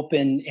and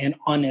open and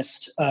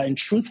honest and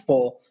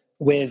truthful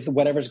with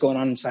whatever's going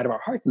on inside of our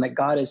heart, and that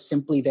God is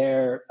simply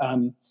there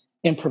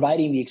in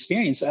providing the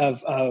experience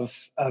of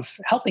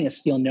helping us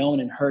feel known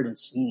and heard and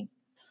seen.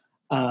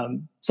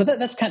 So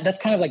that's kind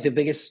of like the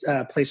biggest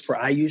place where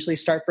I usually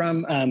start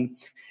from.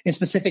 And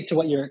specific to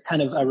what you're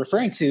kind of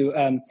referring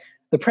to,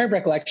 the prayer of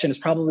recollection has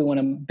probably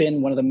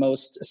been one of the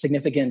most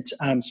significant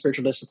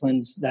spiritual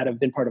disciplines that have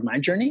been part of my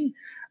journey.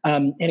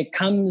 And it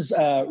comes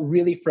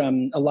really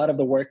from a lot of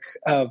the work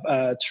of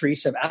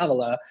Teresa of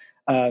Avila,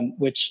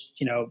 which,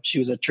 she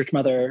was a church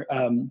mother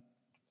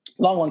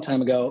long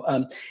time ago.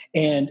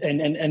 And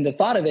the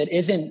thought of it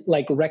isn't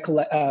like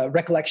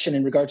recollection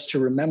in regards to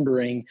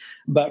remembering,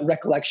 but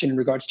recollection in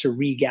regards to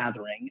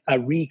regathering,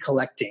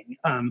 recollecting.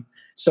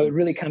 So it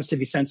really comes to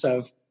the sense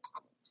of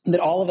that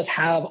all of us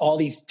have all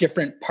these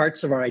different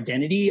parts of our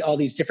identity, all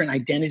these different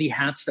identity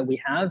hats that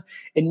we have.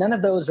 And none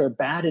of those are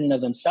bad in and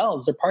of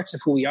themselves. They're parts of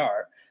who we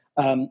are.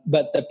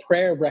 But the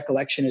prayer of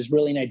recollection is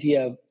really an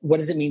idea of what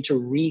does it mean to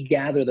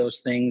regather those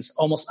things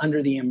almost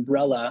under the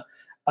umbrella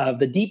of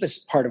the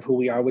deepest part of who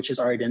we are, which is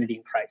our identity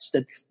in Christ.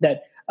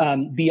 That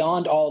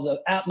beyond all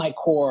at my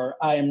core,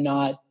 I am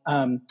not,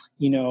 I'm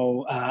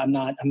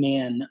not a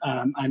man.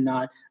 I'm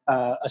not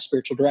a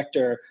spiritual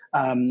director.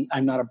 I'm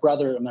not a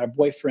brother. I'm not a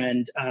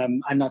boyfriend.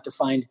 I'm not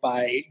defined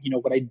by,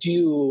 what I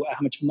do,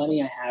 how much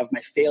money I have,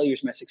 my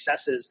failures, my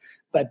successes.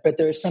 But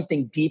there is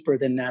something deeper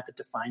than that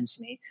defines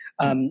me.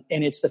 And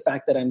it's the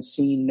fact that I'm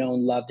seen,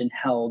 known, loved, and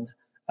held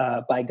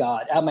by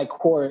God. At my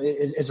core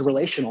is a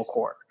relational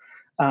core.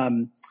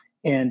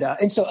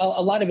 And so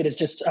a lot of it is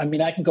just,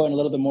 I can go in a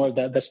little bit more of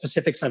the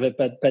specifics of it,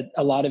 but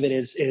a lot of it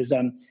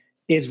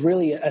is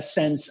really a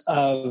sense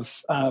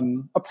of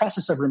a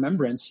process of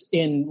remembrance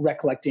in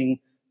recollecting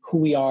who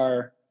we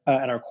are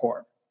at our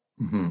core.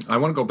 Mm-hmm. I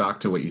want to go back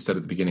to what you said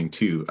at the beginning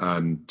too,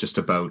 just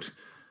about,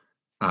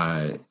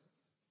 I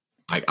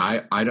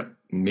don't,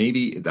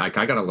 maybe like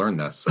I got to learn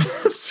this.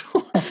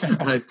 So,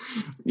 I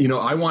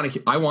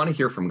want to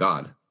hear from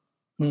God.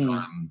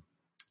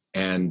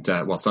 And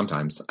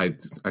sometimes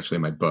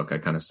in my book, I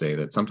kind of say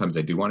that sometimes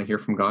I do want to hear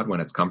from God when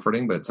it's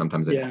comforting, but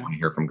sometimes I don't want to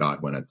hear from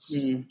God when it's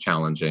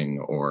challenging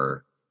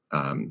or,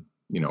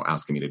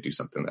 asking me to do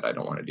something that I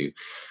don't want to do.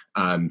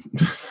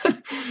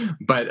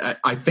 But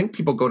I think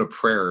people go to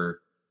prayer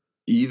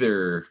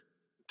either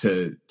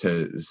to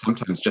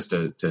sometimes just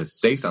to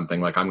say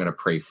something like, I'm going to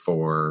pray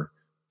for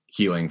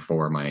healing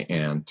for my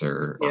aunt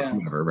or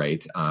whatever,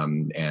 right?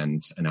 And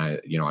I,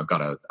 I've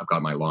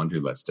got my laundry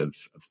list of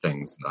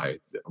things that I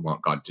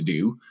want God to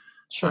do.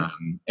 Sure.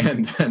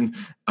 And then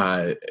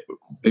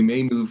they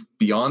may move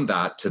beyond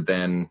that to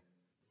then,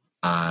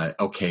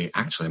 okay,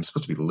 actually, I'm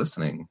supposed to be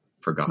listening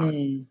for God.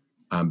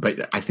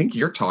 But I think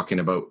you're talking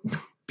about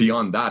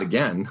beyond that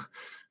again,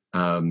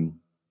 and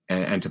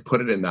to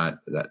put it in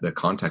the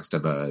context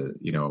of a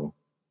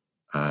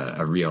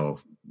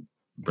real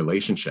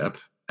relationship.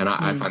 And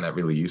I find that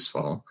really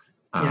useful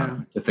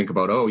to think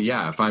about,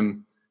 if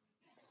I'm,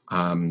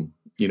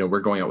 we're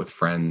going out with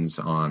friends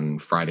on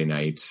Friday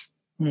night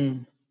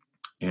and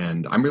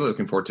I'm really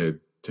looking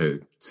forward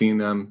to seeing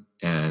them.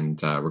 And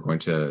we're going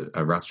to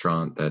a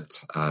restaurant that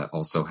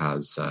also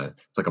has,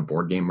 it's like a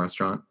board game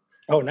restaurant.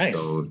 Oh, nice.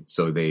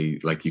 So they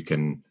like, you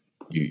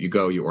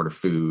go, you order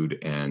food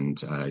and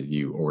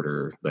you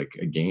order like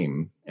a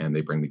game and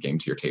they bring the game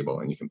to your table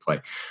and you can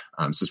play.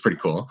 So it's pretty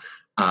cool.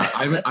 I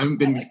haven't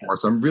been before,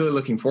 so I'm really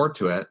looking forward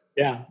to it.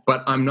 Yeah.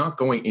 But I'm not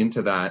going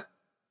into that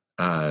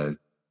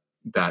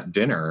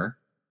dinner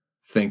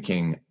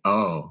thinking,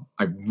 I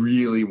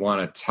really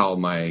want to tell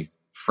my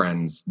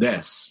friends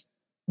this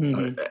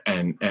and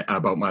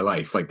about my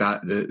life like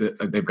that.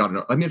 They've got to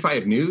know. If I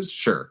have news,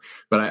 sure.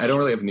 But I don't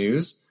really have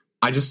news.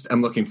 I just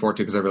am looking forward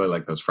to because I really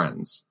like those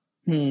friends.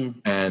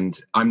 And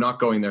I'm not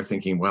going there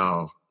thinking,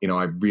 well,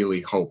 I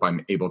really hope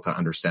I'm able to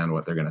understand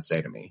what they're going to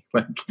say to me.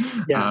 Like,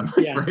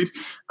 right.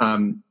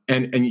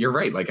 And you're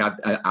right. Like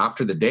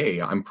after the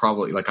day, I'm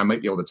probably like, I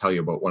might be able to tell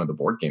you about one of the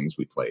board games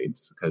we played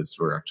because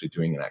we're actually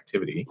doing an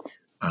activity.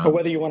 Or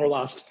whether you won or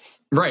lost.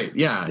 Right.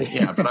 Yeah.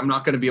 Yeah. But I'm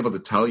not going to be able to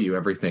tell you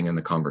everything in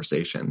the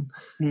conversation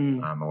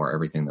or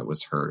everything that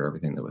was heard or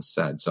everything that was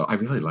said. So I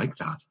really like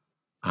that.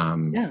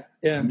 No,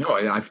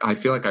 I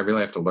feel like I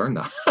really have to learn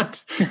that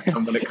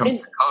when it comes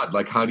to God.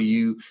 Like, how do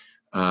you,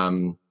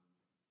 I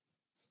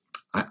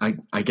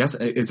guess,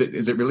 is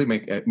it really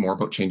make it more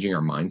about changing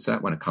our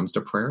mindset when it comes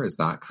to prayer? Is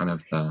that kind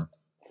of the,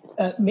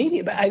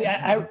 maybe, but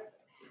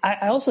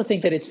I also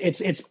think that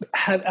it's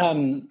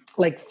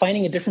like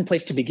finding a different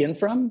place to begin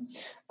from,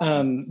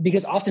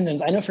 because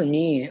oftentimes I know for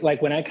me,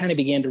 like when I kind of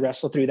began to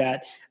wrestle through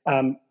that,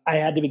 I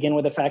had to begin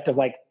with the fact of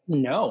like,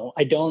 no,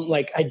 I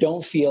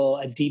don't feel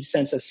a deep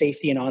sense of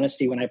safety and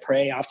honesty when I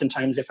pray.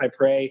 Oftentimes, if I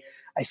pray,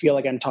 I feel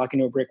like I'm talking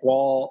to a brick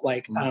wall.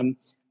 Like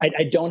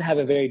I don't have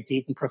a very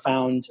deep and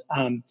profound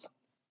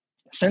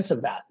sense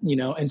of that,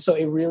 and so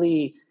it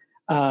really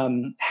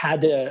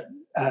had to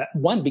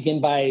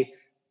begin by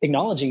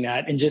acknowledging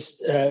that and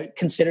just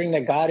considering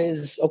that God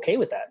is okay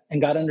with that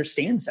and God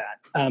understands that.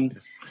 And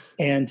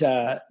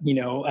then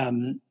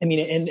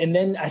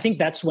I think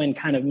that's when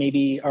kind of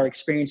maybe our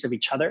experience of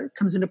each other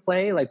comes into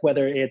play, like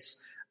whether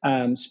it's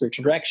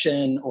spiritual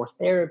direction or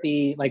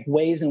therapy, like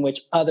ways in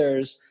which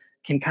others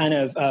can kind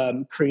of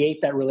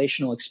create that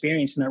relational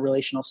experience in that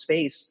relational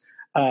space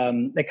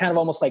that kind of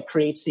almost like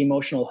creates the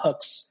emotional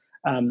hooks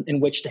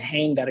in which to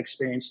hang that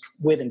experience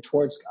with and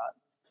towards God.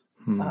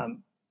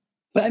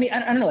 But I mean, I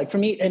don't know, like for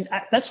me, and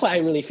that's why I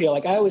really feel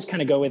like I always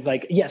kind of go with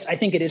like, yes, I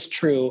think it is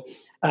true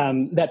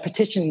that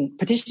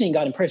petitioning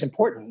God in prayer is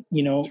important.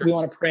 Sure. We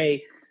want to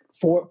pray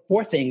for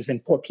things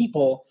and for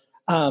people.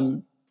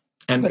 And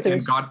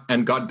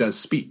God does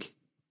speak.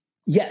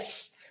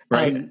 Yes.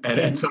 Right.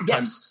 And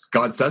sometimes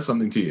God says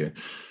something to you.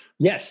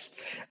 Yes.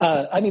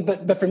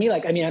 But for me,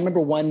 like, I remember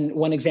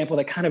one example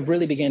that kind of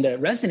really began to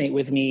resonate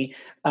with me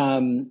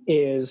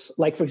is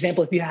like, for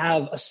example, if you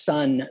have a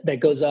son that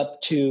goes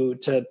up to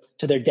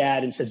their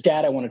dad and says,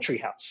 Dad, I want a tree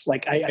house.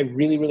 Like, I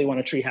really, really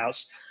want a tree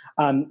house.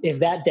 If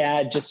that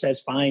dad just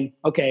says, fine,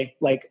 okay,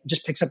 like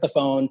just picks up the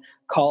phone,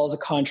 calls a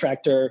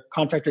contractor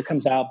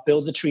comes out,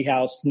 builds a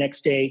treehouse,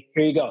 next day,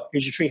 here you go,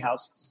 here's your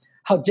treehouse.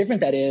 How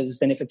different that is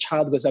than if a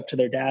child goes up to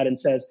their dad and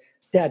says,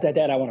 Dad,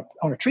 I want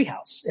a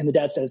treehouse. And the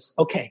dad says,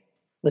 okay,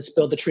 let's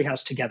build the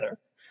treehouse together.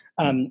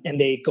 And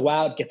they go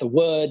out, get the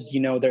wood,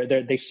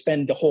 they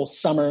spend the whole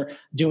summer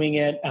doing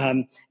it.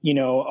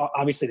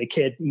 Obviously the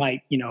kid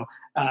might,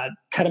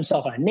 cut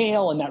himself on a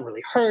nail and that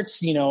really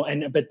hurts,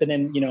 but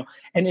then,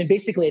 and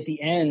basically at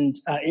the end,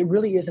 it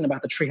really isn't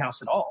about the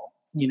treehouse at all,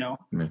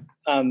 Mm-hmm.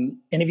 And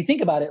if you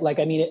think about it,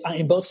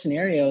 in both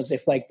scenarios,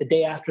 if like the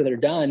day after they're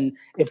done,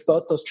 if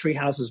both those tree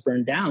houses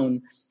burn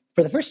down,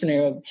 for the first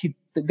scenario,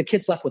 the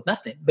kid's left with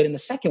nothing. But in the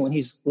second one,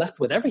 he's left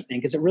with everything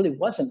because it really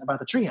wasn't about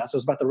the treehouse. It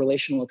was about the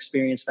relational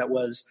experience that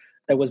was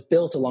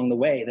built along the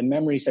way, the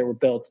memories that were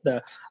built,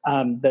 the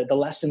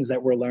lessons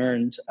that were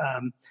learned.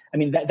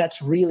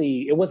 That's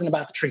really, it wasn't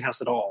about the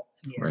treehouse at all.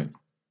 Right.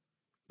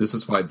 This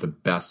is why the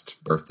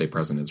best birthday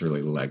present is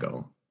really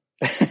Lego.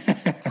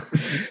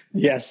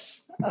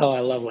 Yes. Oh,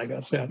 I love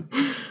Legos. Yeah.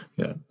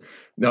 Yeah.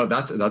 No,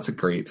 that's a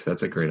great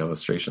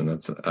illustration.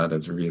 That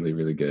is really,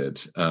 really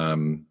good.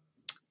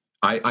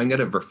 I'm going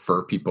to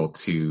refer people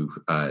to,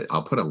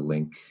 I'll put a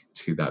link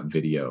to that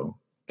video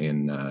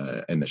in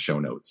the show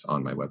notes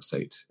on my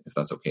website, if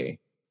that's okay.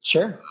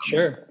 Sure.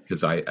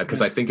 Because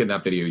I think in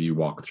that video you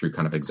walk through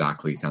kind of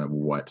exactly kind of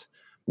what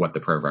the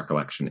prayer of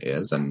recollection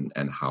is and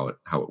how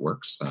it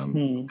works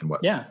and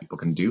what people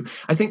can do.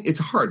 I think it's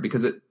hard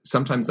because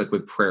sometimes like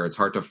with prayer, it's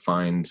hard to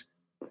find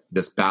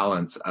this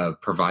balance of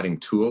providing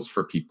tools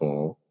for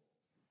people,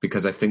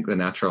 because I think the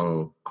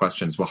natural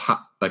question is, well,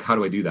 how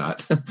do I do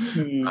that?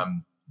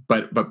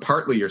 But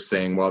partly you're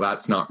saying, well,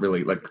 that's not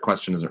really like the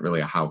question isn't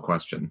really a how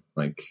question.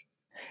 Like,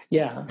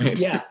 yeah.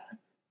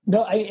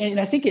 No,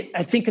 I think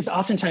because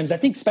oftentimes I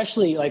think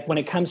especially like when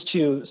it comes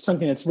to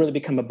something that's really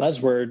become a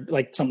buzzword,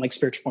 like something like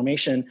spiritual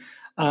formation,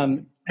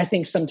 I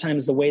think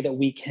sometimes the way that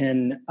we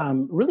can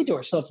really do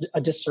ourselves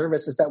a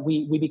disservice is that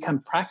we become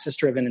practice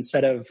driven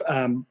instead of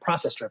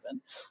process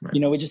driven.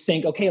 Right. We just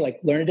think, okay,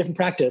 like learn a different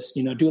practice,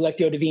 do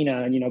Lectio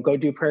Divina and, go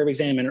do prayer of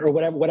examen or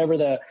whatever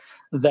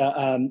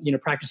the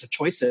practice of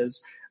choice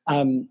is.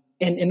 And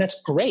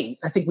that's great.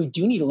 I think we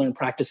do need to learn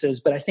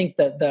practices, but I think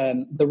that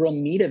the real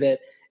meat of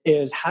it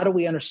is how do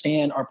we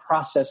understand our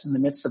process in the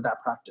midst of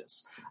that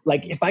practice?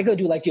 Like if I go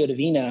do Lectio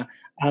Divina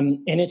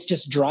and it's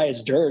just dry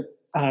as dirt,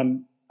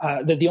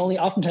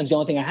 oftentimes the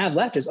only thing I have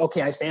left is,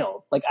 okay, I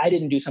failed. Like I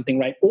didn't do something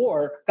right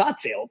or God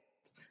failed,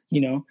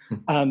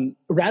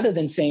 rather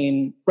than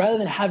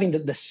having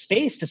the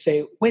space to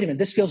say, wait a minute,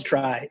 this feels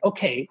dry.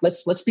 Okay,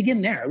 let's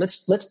begin there.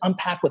 Let's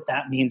unpack what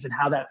that means and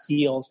how that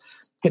feels.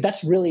 Because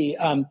that's really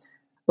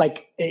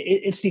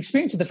it's the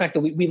experience of the fact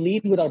that we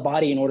lead with our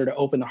body in order to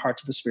open the heart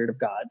to the Spirit of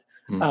God.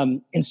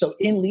 And so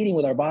in leading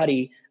with our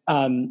body,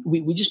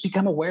 we just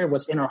become aware of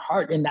what's in our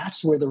heart. And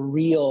that's where the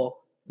real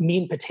meat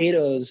and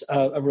potatoes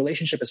of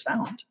relationship is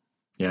found.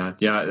 Yeah.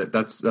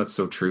 That's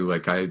so true.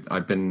 Like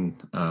I've been,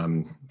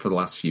 for the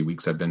last few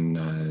weeks, I've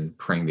been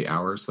praying the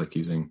hours, like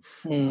using,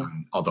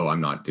 although I'm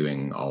not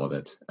doing all of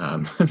it.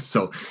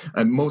 So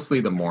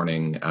mostly the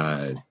morning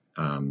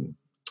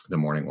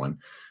one.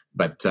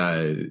 But,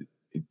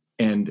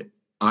 and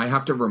I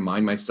have to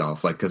remind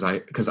myself, like, cause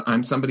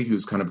I'm somebody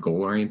who's kind of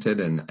goal oriented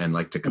and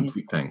like to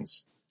complete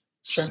things.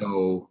 Sure.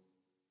 So,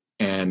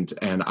 and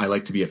I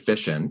like to be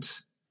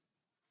efficient,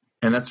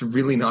 and that's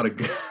really not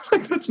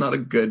that's not a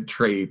good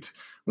trait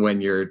when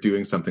you're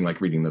doing something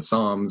like reading the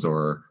Psalms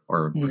or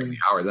the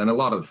hours. And a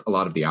lot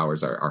of the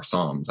hours are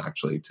Psalms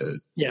actually to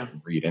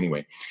read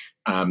anyway.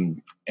 So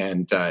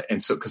I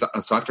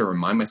have to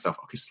remind myself,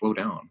 okay, slow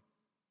down.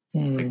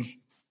 Like,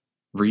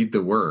 read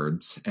the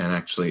words and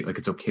actually like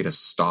it's okay to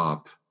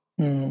stop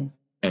and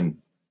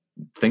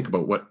think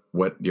about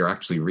what you're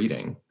actually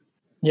reading.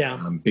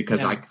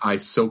 Because I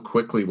so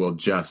quickly will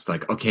just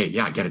like, okay,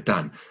 I get it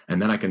done.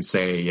 And then I can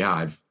say,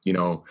 I've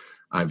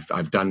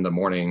done the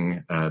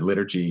morning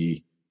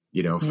liturgy,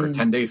 for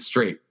 10 days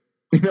straight,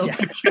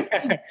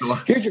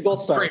 Here's your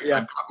gold star.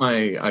 Yeah.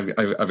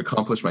 I've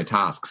accomplished my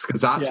tasks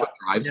because that's what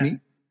drives me.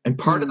 And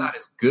part of that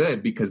is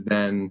good because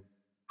then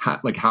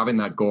having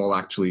that goal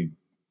actually,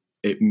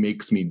 it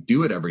makes me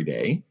do it every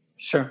day.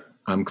 Sure.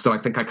 So I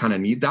think I kind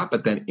of need that,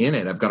 but then in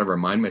it, I've got to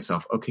remind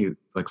myself, okay,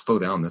 like slow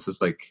down. This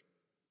is like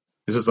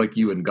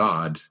you and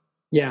God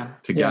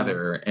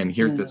together. And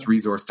here's this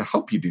resource to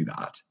help you do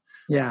that.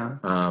 Yeah.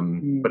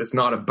 But it's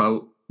not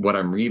about what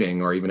I'm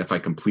reading or even if I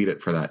complete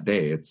it for that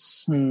day.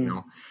 It's,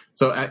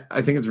 so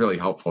I think it's really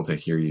helpful to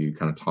hear you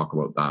kind of talk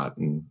about that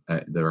and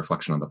the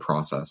reflection on the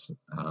process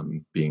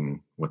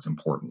being what's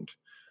important.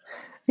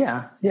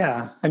 Yeah.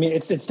 I mean,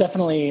 it's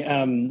definitely,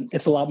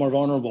 it's a lot more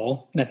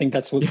vulnerable. And I think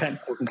that's what can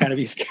kind of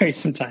be scary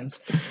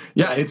sometimes.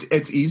 Yeah.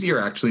 It's easier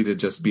actually to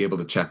just be able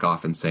to check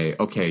off and say,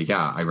 okay,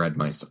 I read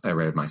my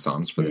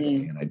Psalms for the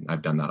day and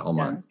I've done that all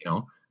month.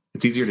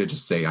 It's easier to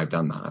just say I've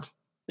done that.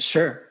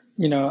 Sure.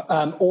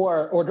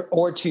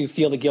 Or to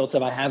feel the guilt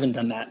of I haven't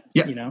done that.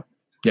 Yeah.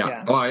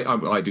 Yeah. Oh,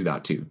 I do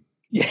that too.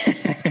 Yeah.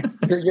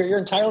 You're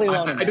entirely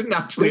alone. I didn't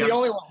actually. You're the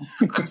only one.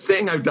 I'm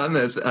saying I've done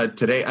this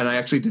today, and I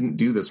actually didn't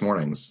do this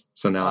mornings.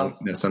 So now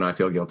I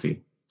feel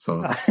guilty.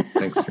 So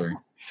thanks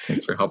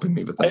for helping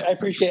me with that. I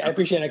appreciate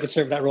I could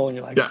serve that role in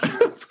your life. Yeah,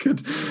 that's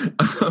good.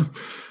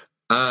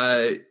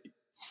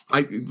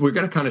 We're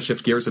going to kind of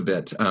shift gears a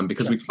bit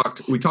because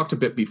we talked a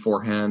bit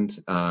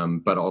beforehand,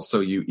 but also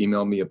you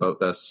emailed me about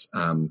this,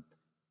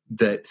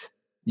 that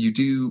you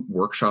do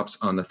workshops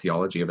on the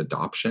theology of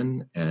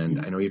adoption. And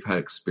I know you've had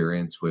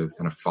experience with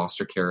kind of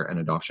foster care and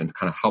adoption,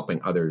 kind of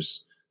helping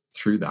others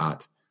through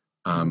that,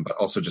 but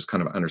also just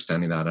kind of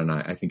understanding that. And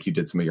I think you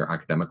did some of your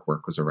academic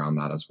work was around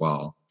that as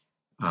well.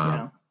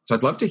 So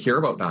I'd love to hear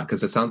about that,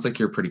 because it sounds like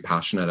you're pretty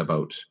passionate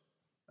about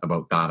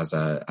that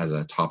as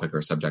a topic or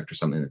a subject or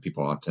something that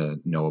people ought to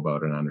know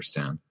about and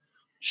understand.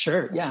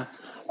 Sure. Yeah.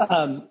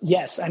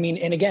 Yes. I mean,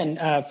 and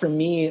again, for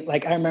me,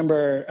 like I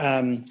remember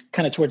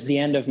kind of towards the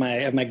end of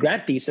my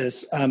grad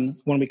thesis, when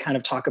we kind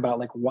of talk about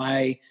like,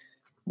 why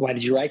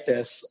did you write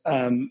this?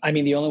 I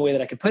mean, the only way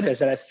that I could put it is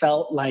that I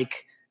felt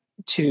like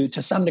to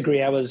some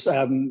degree, I was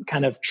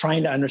kind of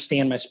trying to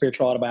understand my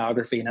spiritual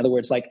autobiography. In other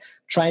words, like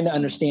trying to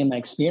understand my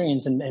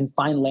experience and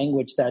find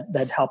language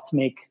that helped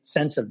make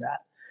sense of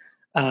that.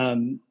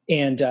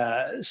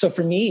 So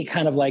for me,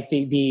 kind of like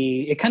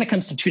it kind of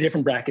comes to two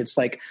different brackets.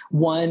 Like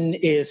one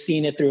is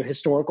seeing it through a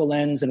historical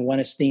lens, and one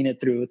is seeing it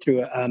through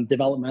a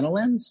developmental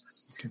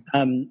lens.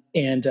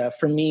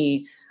 For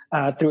me,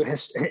 through a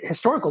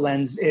historical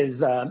lens is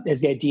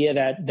the idea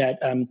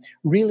that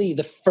really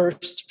the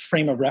first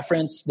frame of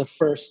reference, the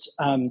first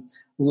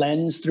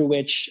lens through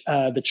which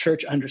the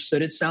church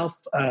understood itself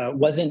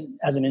wasn't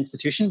as an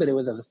institution, but it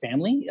was as a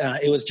family.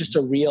 It was just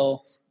a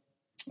real,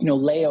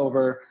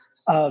 layover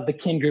of the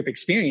kin group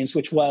experience,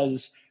 which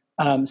was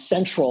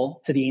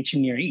central to the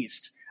ancient Near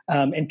East.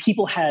 And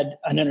people had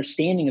an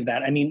understanding of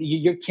that. I mean,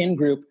 your kin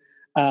group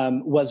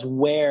was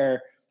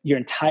where your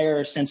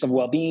entire sense of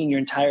well-being, your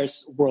entire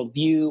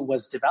worldview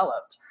was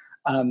developed.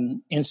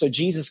 And so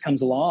Jesus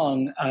comes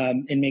along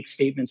and makes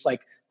statements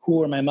like,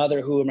 who are my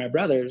mother, who are my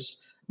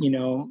brothers,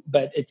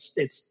 but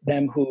it's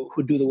them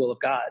who do the will of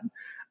God.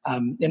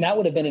 And that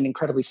would have been an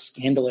incredibly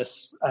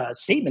scandalous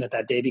statement at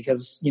that day,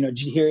 because,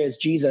 here is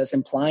Jesus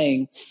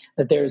implying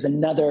that there's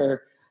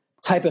another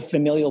type of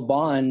familial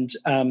bond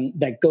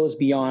that goes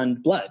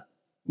beyond blood,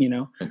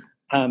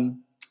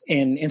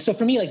 And so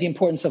for me, like the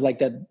importance of like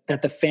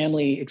that the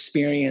family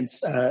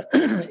experience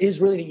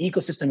is really the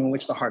ecosystem in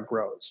which the heart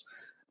grows.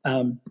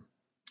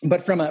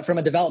 But from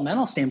a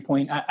developmental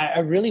standpoint, I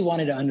really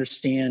wanted to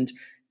understand,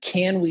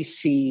 can we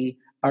see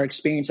our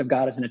experience of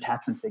God as an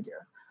attachment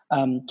figure?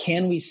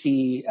 Can we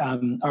see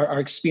our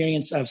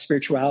experience of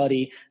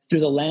spirituality through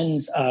the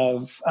lens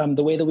of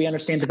the way that we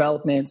understand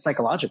development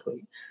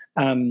psychologically?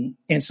 And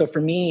so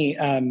for me,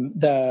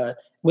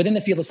 within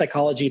the field of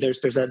psychology, there's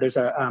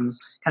a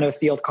kind of a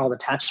field called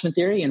attachment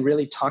theory, and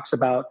really talks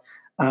about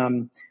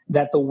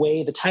that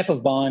the type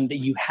of bond that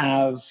you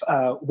have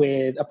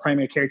with a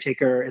primary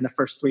caretaker in the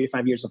first 3 to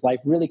 5 years of life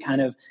really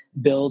kind of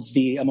builds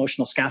the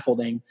emotional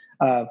scaffolding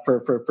for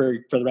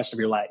the rest of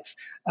your life.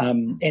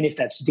 And if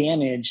that's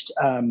damaged,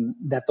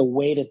 that the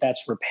way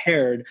that's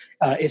repaired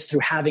is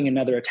through having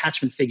another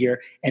attachment figure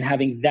and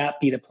having that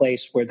be the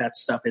place where that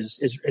stuff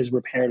is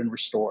repaired and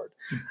restored.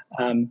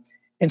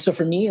 And so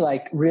for me,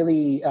 like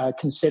really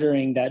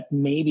considering that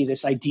maybe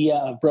this idea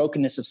of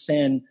brokenness of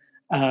sin,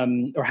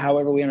 or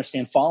however we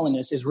understand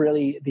fallenness, is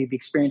really the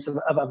experience of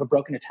a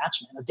broken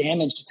attachment, a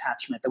damaged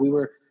attachment that we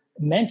were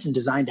meant and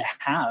designed to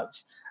have.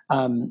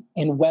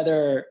 And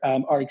whether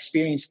our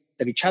experience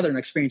of each other and our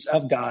experience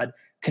of God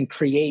can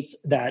create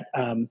that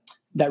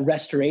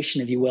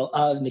restoration, if you will,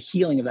 of the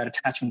healing of that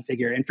attachment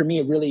figure. And for me,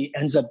 it really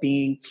ends up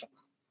being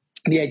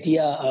the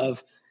idea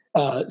of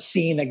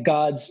seeing that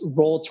God's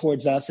role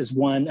towards us is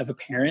one of a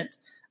parent,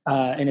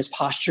 and his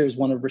posture is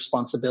one of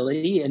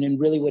responsibility. And then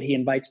really what he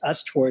invites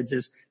us towards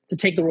is to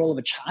take the role of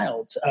a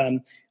child,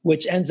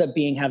 which ends up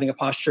being having a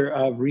posture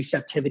of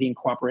receptivity and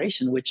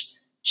cooperation, which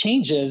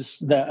changes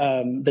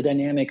the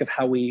dynamic of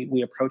how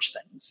we approach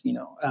things.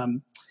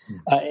 An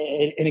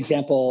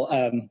example,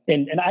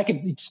 and I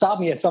could stop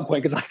me at some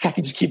point because I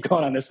can just keep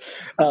going on this.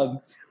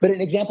 But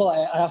an example I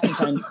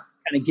oftentimes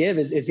kind of give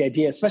is the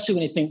idea, especially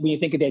when you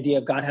think of the idea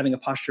of God having a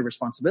posture of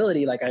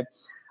responsibility. Like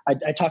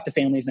I talk to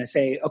families and I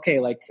say, okay,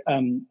 like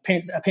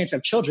parents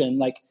have children.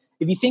 Like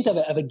if you think of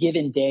a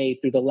given day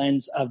through the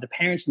lens of the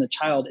parents and the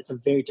child, it's a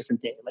very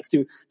different day. Like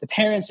through the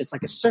parents, it's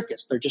like a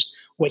circus. They're just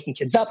waking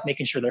kids up,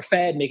 making sure they're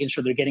fed, making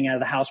sure they're getting out of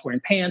the house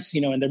wearing pants,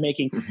 and they're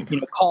making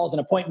calls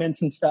and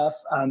appointments and stuff.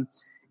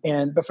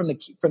 But from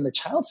the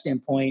child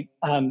standpoint,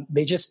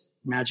 they just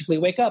magically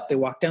wake up, they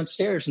walk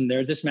downstairs and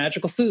there's this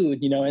magical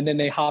food, and then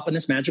they hop in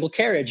this magical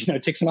carriage,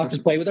 it takes them off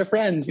to play with their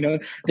friends,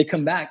 they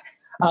come back.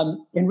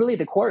 And really at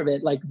the core of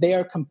it, like they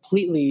are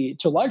completely,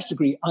 to a large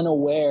degree,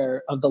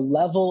 unaware of the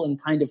level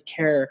and kind of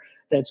care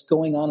that's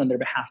going on their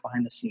behalf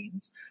behind the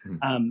scenes.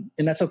 And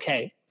that's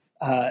okay.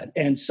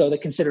 And so the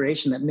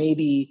consideration that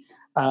maybe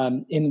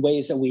in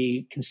ways that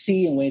we can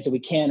see, in ways that we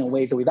can, in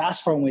ways that we've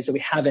asked for, in ways that we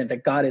haven't,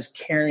 that God is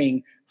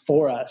caring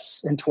for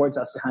us and towards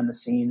us behind the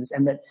scenes,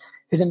 and that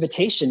his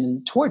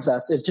invitation towards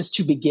us is just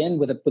to begin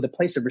with a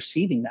place of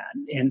receiving that,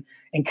 and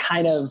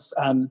kind of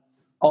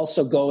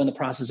also go in the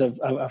process of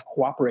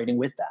cooperating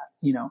with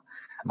that,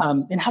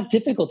 and how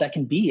difficult that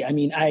can be. I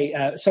mean,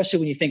 especially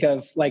when you think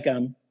of like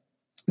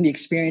the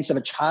experience of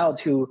a child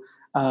who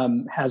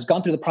has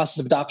gone through the process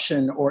of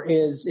adoption or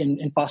is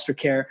in foster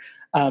care.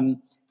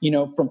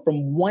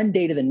 From one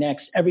day to the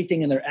next,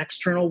 everything in their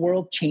external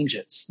world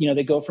changes.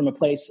 They go from a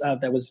place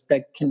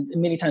that can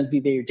many times be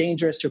very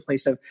dangerous to a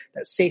place of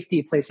safety,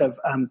 a place of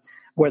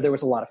where there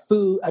was a lot of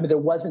food. I mean, there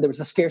was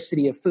a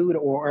scarcity of food,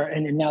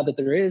 and now that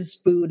there is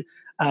food,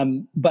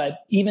 but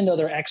even though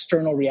their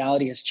external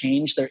reality has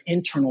changed, their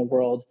internal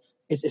world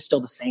is still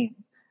the same.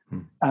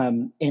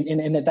 And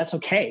that's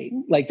okay.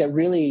 Like that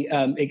really,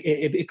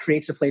 it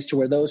creates a place to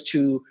where those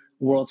two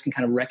worlds can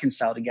kind of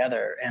reconcile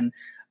together. And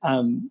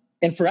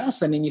for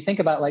us, I mean, you think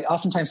about like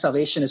oftentimes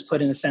salvation is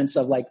put in the sense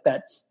of like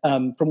that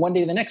from one day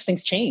to the next,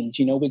 things change.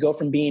 We go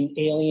from being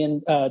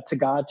alien to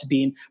God to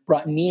being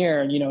brought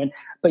near,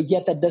 but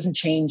yet that doesn't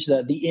change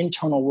the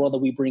internal world that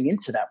we bring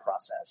into that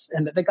process,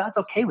 and that God's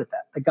okay with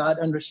that. That God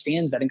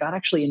understands that, and God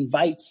actually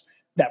invites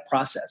that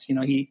process.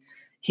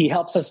 He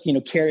helps us,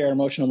 carry our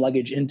emotional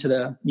luggage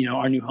into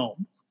our new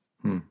home.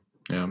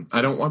 Yeah,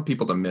 I don't want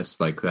people to miss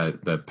like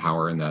the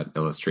power in that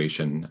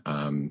illustration.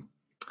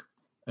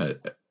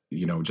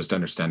 Just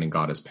understanding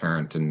God as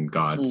parent and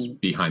God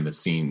behind the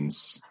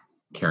scenes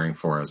caring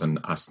for us, and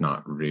us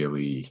not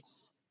really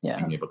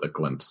being able to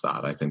glimpse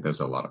that. I think there's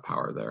a lot of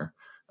power there.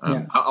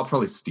 I'll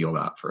probably steal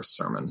that for a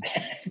sermon.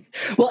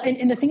 Well,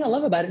 and the thing I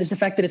love about it is the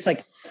fact that it's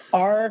like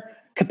our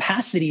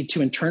capacity to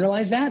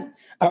internalize that,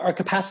 our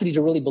capacity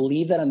to really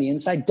believe that on the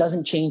inside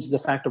doesn't change the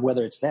fact of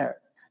whether it's there.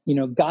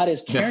 God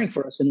is caring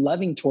for us and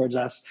loving towards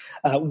us,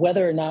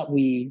 whether or not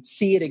we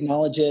see it,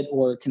 acknowledge it,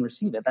 or can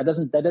receive it. That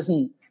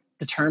doesn't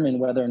determine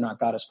whether or not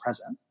God is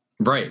present.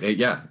 Right.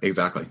 Yeah,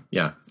 exactly.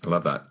 Yeah. I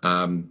love that.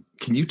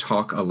 Can you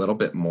talk a little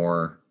bit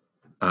more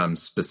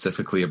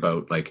specifically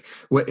about like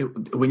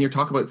when you're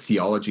talking about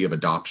theology of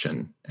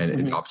adoption and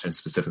adoption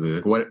specifically,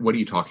 like what are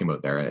you talking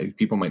about there?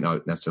 People might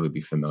not necessarily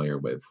be familiar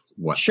with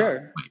what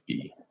that might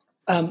be.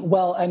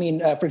 Well, I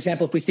mean, for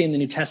example, if we see in the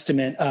New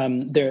Testament,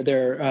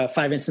 there are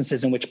 5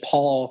 instances in which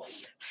Paul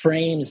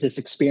frames this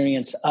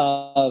experience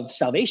of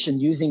salvation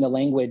using the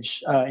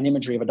language and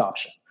imagery of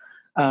adoption.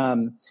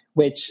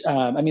 Which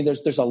I mean,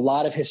 there's a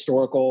lot of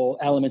historical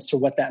elements to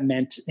what that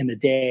meant in the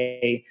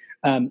day,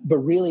 but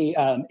really,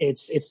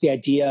 it's the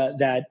idea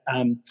that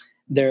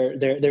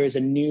there is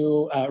a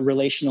new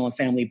relational and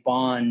family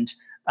bond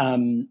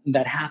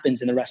that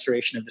happens in the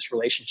restoration of this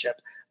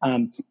relationship.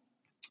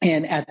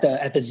 And at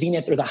the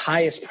zenith or the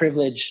highest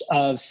privilege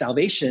of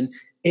salvation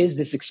is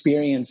this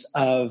experience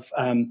of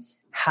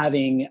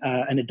having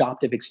an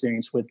adoptive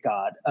experience with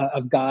God,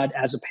 of God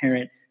as a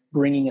parent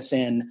bringing us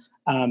in.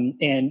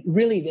 And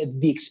really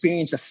the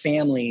experience of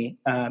family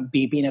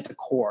being at the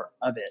core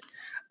of it.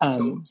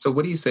 So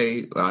what do you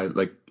say,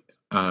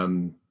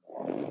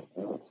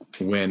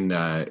 when,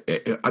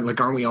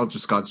 aren't we all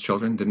just God's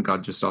children? Didn't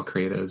God just all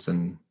create us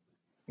and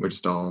we're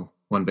just all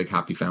one big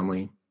happy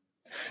family?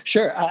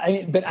 Sure.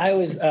 But I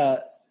always,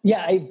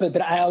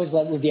 but I always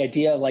love the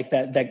idea of like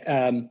that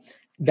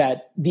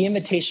the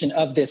invitation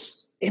of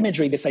this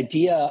imagery, this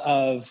idea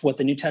of what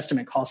the New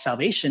Testament calls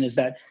salvation, is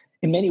that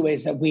in many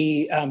ways that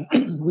we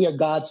are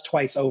God's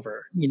twice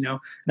over. In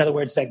other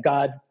words,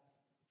 that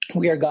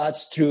we are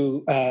God's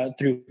through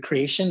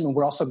creation, and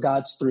we're also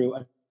God's through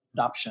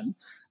adoption.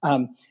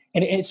 And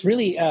it's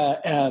really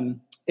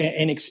an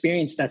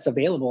experience that's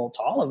available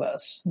to all of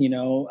us. But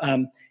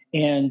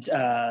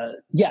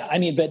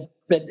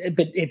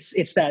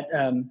it's that.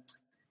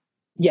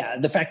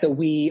 The fact that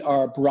we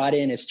are brought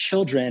in as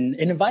children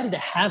and invited to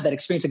have that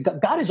experience.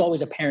 God is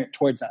always a parent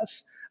towards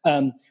us.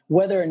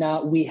 Whether or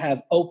not we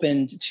have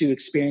opened to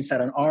experience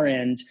that on our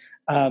end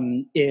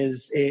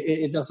is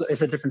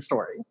a different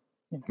story.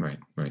 Right.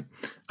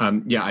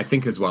 I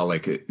think as well,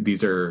 like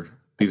these are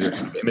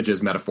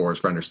images, metaphors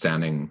for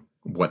understanding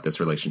what this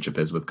relationship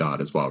is with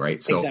God as well,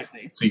 right? So,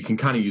 exactly. So you can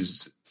kind of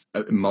use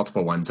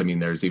multiple ones. I mean,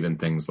 there's even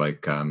things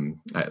like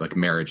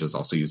marriage is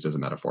also used as a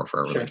metaphor for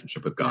our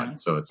relationship with God. Yeah.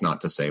 So it's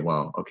not to say,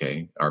 well,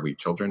 okay, are we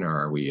children or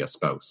are we a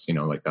spouse?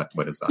 Like that.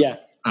 What is that? Yeah.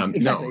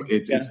 Exactly. No,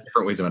 it's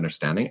different ways of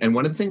understanding. And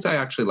one of the things I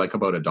actually like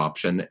about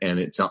adoption, and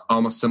it's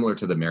almost similar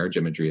to the marriage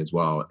imagery as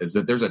well, is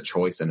that there's a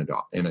choice in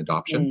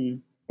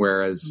adoption.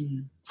 Whereas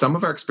some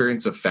of our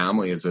experience of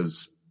family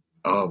is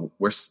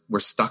we're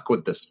stuck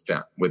with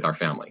with our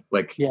family.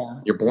 Like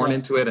you're born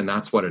into it and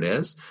that's what it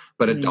is.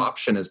 But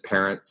adoption is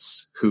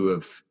parents who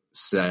have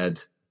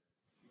said,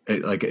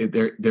 like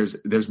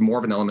there's more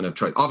of an element of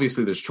choice.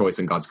 Obviously there's choice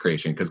in God's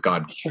creation because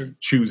God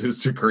chooses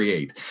to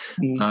create.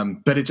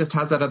 But it just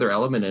has that other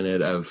element in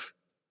it of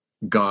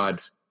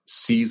God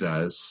sees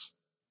us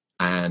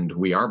and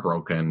we are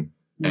broken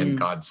and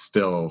God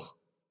still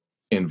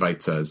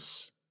invites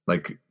us,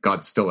 like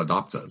God still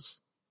adopts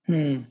us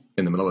in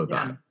the middle of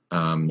that.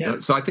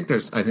 So I think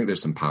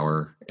there's some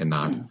power in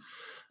that,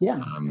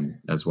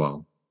 as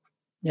well.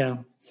 Yeah.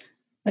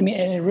 I mean,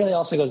 and it really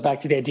also goes back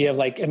to the idea of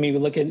we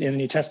look in the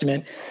New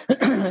Testament,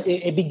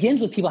 it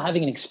begins with people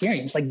having an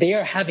experience. Like they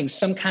are having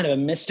some kind of a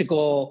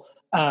mystical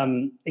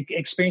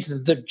experience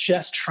that they're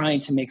just trying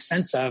to make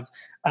sense of.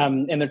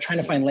 And they're trying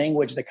to find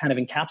language that kind of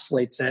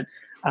encapsulates it.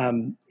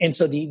 And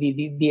so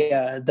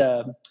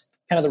the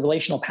kind of the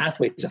relational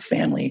pathways of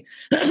family,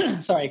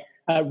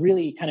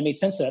 really kind of made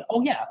sense of that.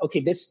 Oh yeah. Okay.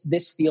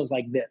 This feels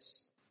like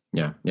this.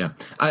 Yeah. Yeah.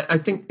 I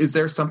think, is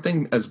there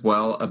something as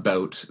well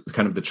about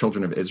kind of the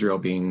children of Israel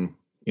being,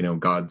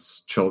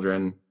 God's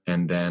children,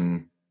 and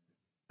then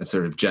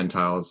sort of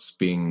Gentiles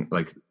being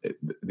like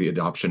the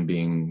adoption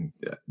being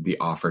the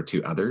offer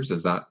to others?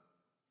 Is that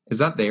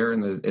there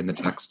in the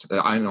text?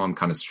 I know I'm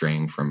kind of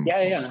straying from what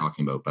we're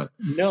talking about, but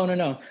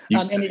no.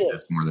 You've studied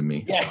this more than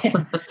me. Yeah,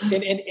 so. and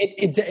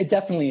it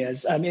definitely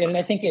is. I mean, and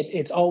I think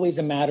it's always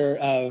a matter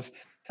of,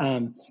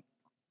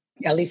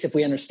 at least if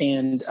we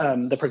understand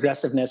the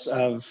progressiveness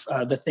of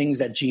the things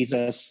that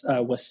Jesus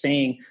was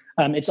saying,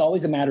 it's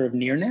always a matter of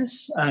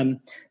nearness.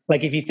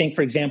 Like if you think,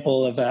 for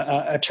example, of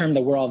a term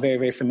that we're all very,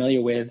 very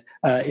familiar with,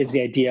 is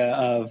the idea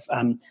of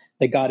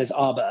that God is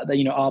Abba,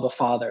 Abba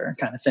Father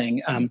kind of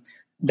thing.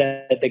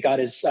 That God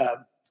is,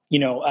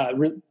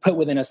 put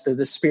within us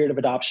the spirit of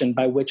adoption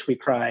by which we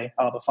cry,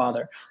 Abba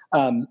Father.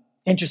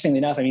 Interestingly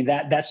enough, I mean,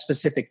 that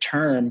specific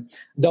term,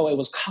 though it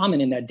was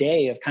common in that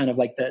day of kind of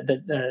like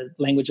the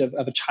language of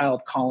a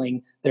child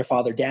calling their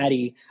father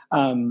daddy.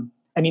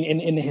 I mean,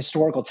 in the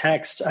historical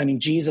text, I mean,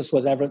 Jesus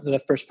was ever the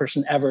first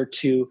person ever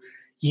to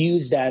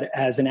use that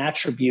as an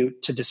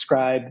attribute to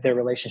describe their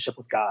relationship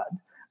with God.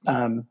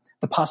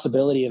 The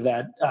possibility of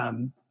that,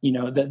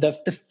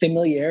 the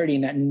familiarity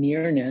and that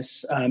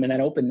nearness and that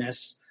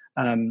openness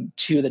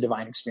to the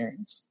divine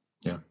experience.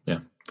 Yeah,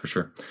 for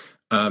sure.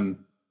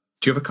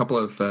 Do you have a couple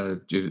of,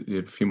 do you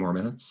have a few more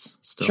minutes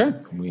still? Sure.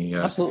 Can we,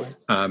 absolutely.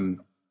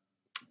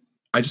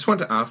 I just want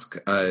to ask,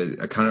 I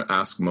kind of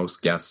ask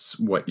most guests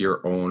what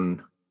your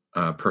own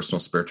personal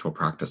spiritual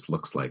practice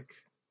looks like.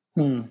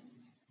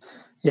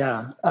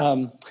 Yeah.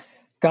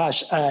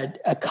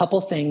 A couple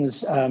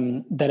things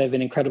that have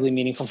been incredibly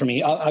meaningful for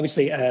me.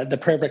 Obviously, the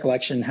prayer of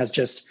recollection has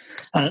just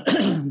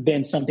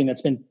been something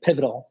that's been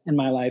pivotal in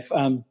my life,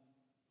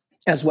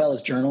 as well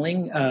as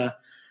journaling.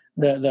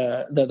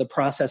 The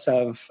process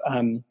of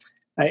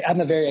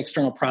I'm a very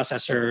external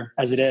processor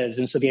as it is,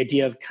 and so the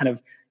idea of kind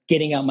of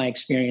getting out my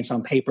experience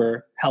on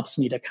paper helps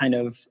me to kind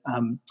of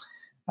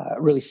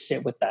really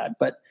sit with that.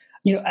 But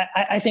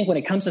I think when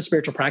it comes to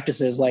spiritual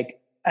practices, like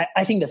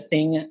I think the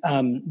thing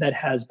that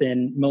has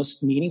been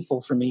most meaningful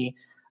for me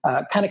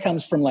kind of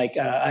comes from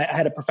I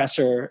had a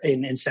professor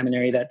in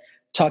seminary that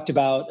talked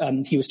about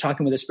he was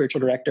talking with his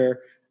spiritual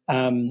director,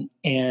 and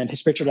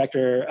his spiritual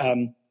director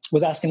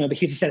was asking him, but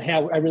he said, "Hey,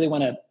 I really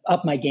want to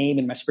up my game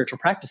in my spiritual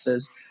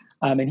practices."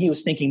 And he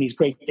was thinking these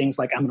great things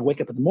like, I'm going to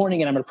wake up in the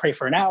morning and I'm going to pray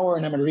for an hour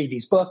and I'm going to read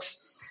these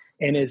books.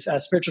 And his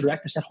spiritual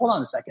director said, hold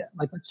on a second.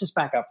 Let's just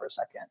back up for a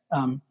second.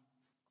 And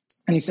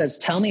he says,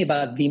 tell me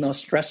about the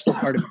most stressful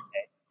part of my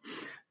day.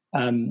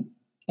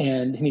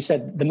 And he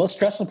said, the most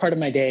stressful part of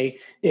my day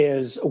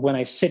is when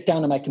I sit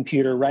down on my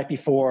computer right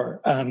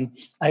before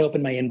I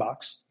open my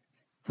inbox.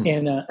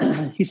 And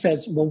he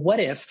says, well, what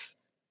if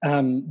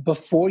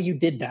before you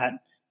did that,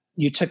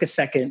 you took a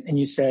second and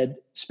you said,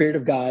 Spirit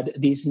of God,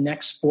 these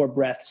next 4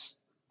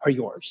 breaths are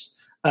yours.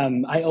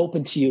 I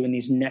open to you in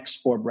these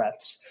next 4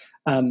 breaths.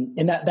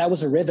 And that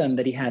was a rhythm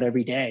that he had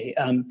every day.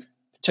 It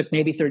took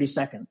maybe 30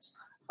 seconds.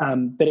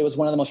 But it was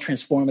one of the most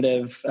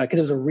transformative, because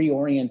it was a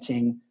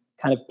reorienting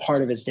kind of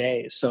part of his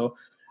day. So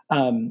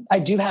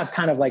I do have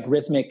kind of like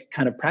rhythmic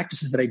kind of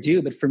practices that I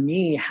do. But for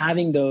me,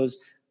 having those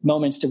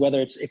moments to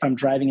whether it's if I'm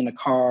driving in the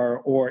car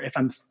or if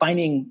I'm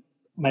finding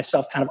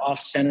myself kind of off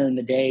center in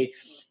the day,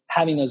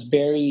 having those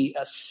very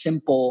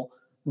simple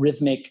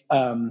rhythmic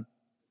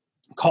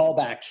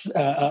callbacks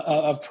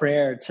of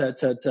prayer to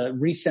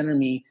recenter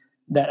me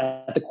that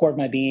at the core of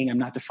my being, I'm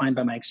not defined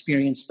by my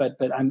experience, but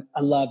I'm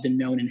loved and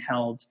known and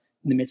held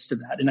in the midst of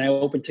that. And I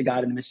open to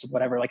God in the midst of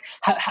whatever. Like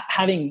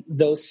having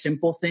those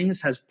simple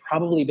things has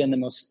probably been the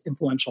most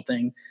influential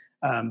thing,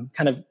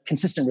 kind of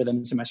consistent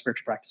rhythms in my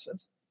spiritual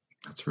practices.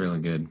 That's really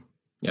good.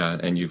 Yeah.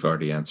 And you've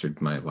already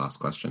answered my last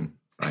question.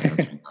 I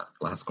answered that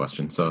last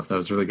question. So that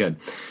was really good.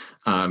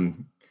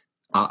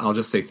 I'll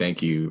just say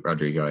thank you,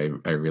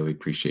 Rodrigo. I really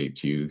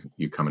appreciate you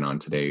coming on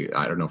today.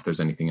 I don't know if there's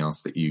anything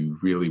else that you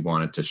really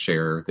wanted to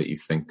share that you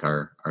think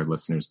our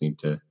listeners need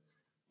to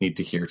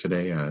hear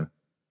today.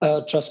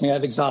 Trust me,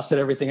 I've exhausted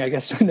everything, I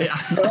guess. Yeah.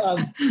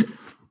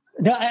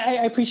 No,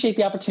 I appreciate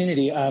the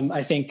opportunity.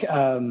 I think,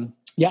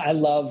 I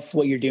love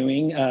what you're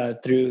doing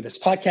through this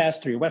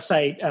podcast, through your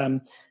website.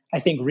 I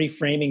think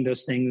reframing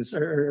those things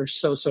are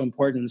so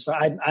important. So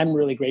I'm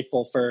really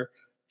grateful for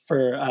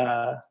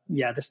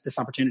this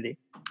opportunity.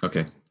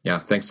 Okay. Yeah.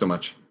 Thanks so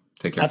much.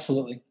 Take care.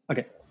 Absolutely.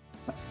 Okay.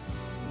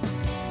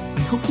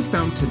 I hope you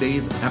found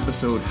today's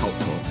episode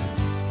helpful.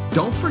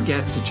 Don't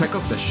forget to check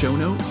out the show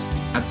notes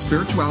at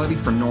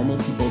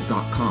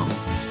spiritualityfornormalpeople.com.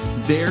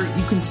 There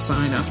you can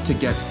sign up to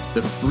get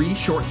the free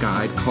short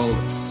guide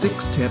called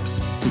 6 Tips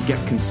to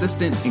Get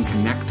Consistent in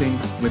Connecting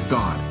with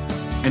God.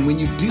 And when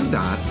you do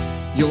that,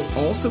 you'll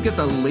also get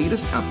the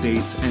latest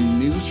updates and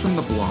news from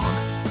the blog,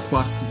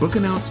 plus book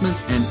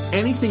announcements and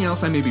anything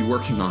else I may be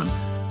working on.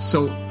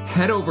 So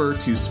head over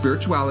to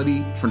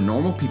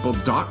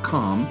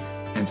spiritualityfornormalpeople.com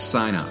and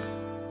sign up.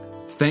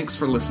 Thanks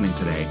for listening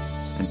today,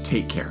 and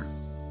take care.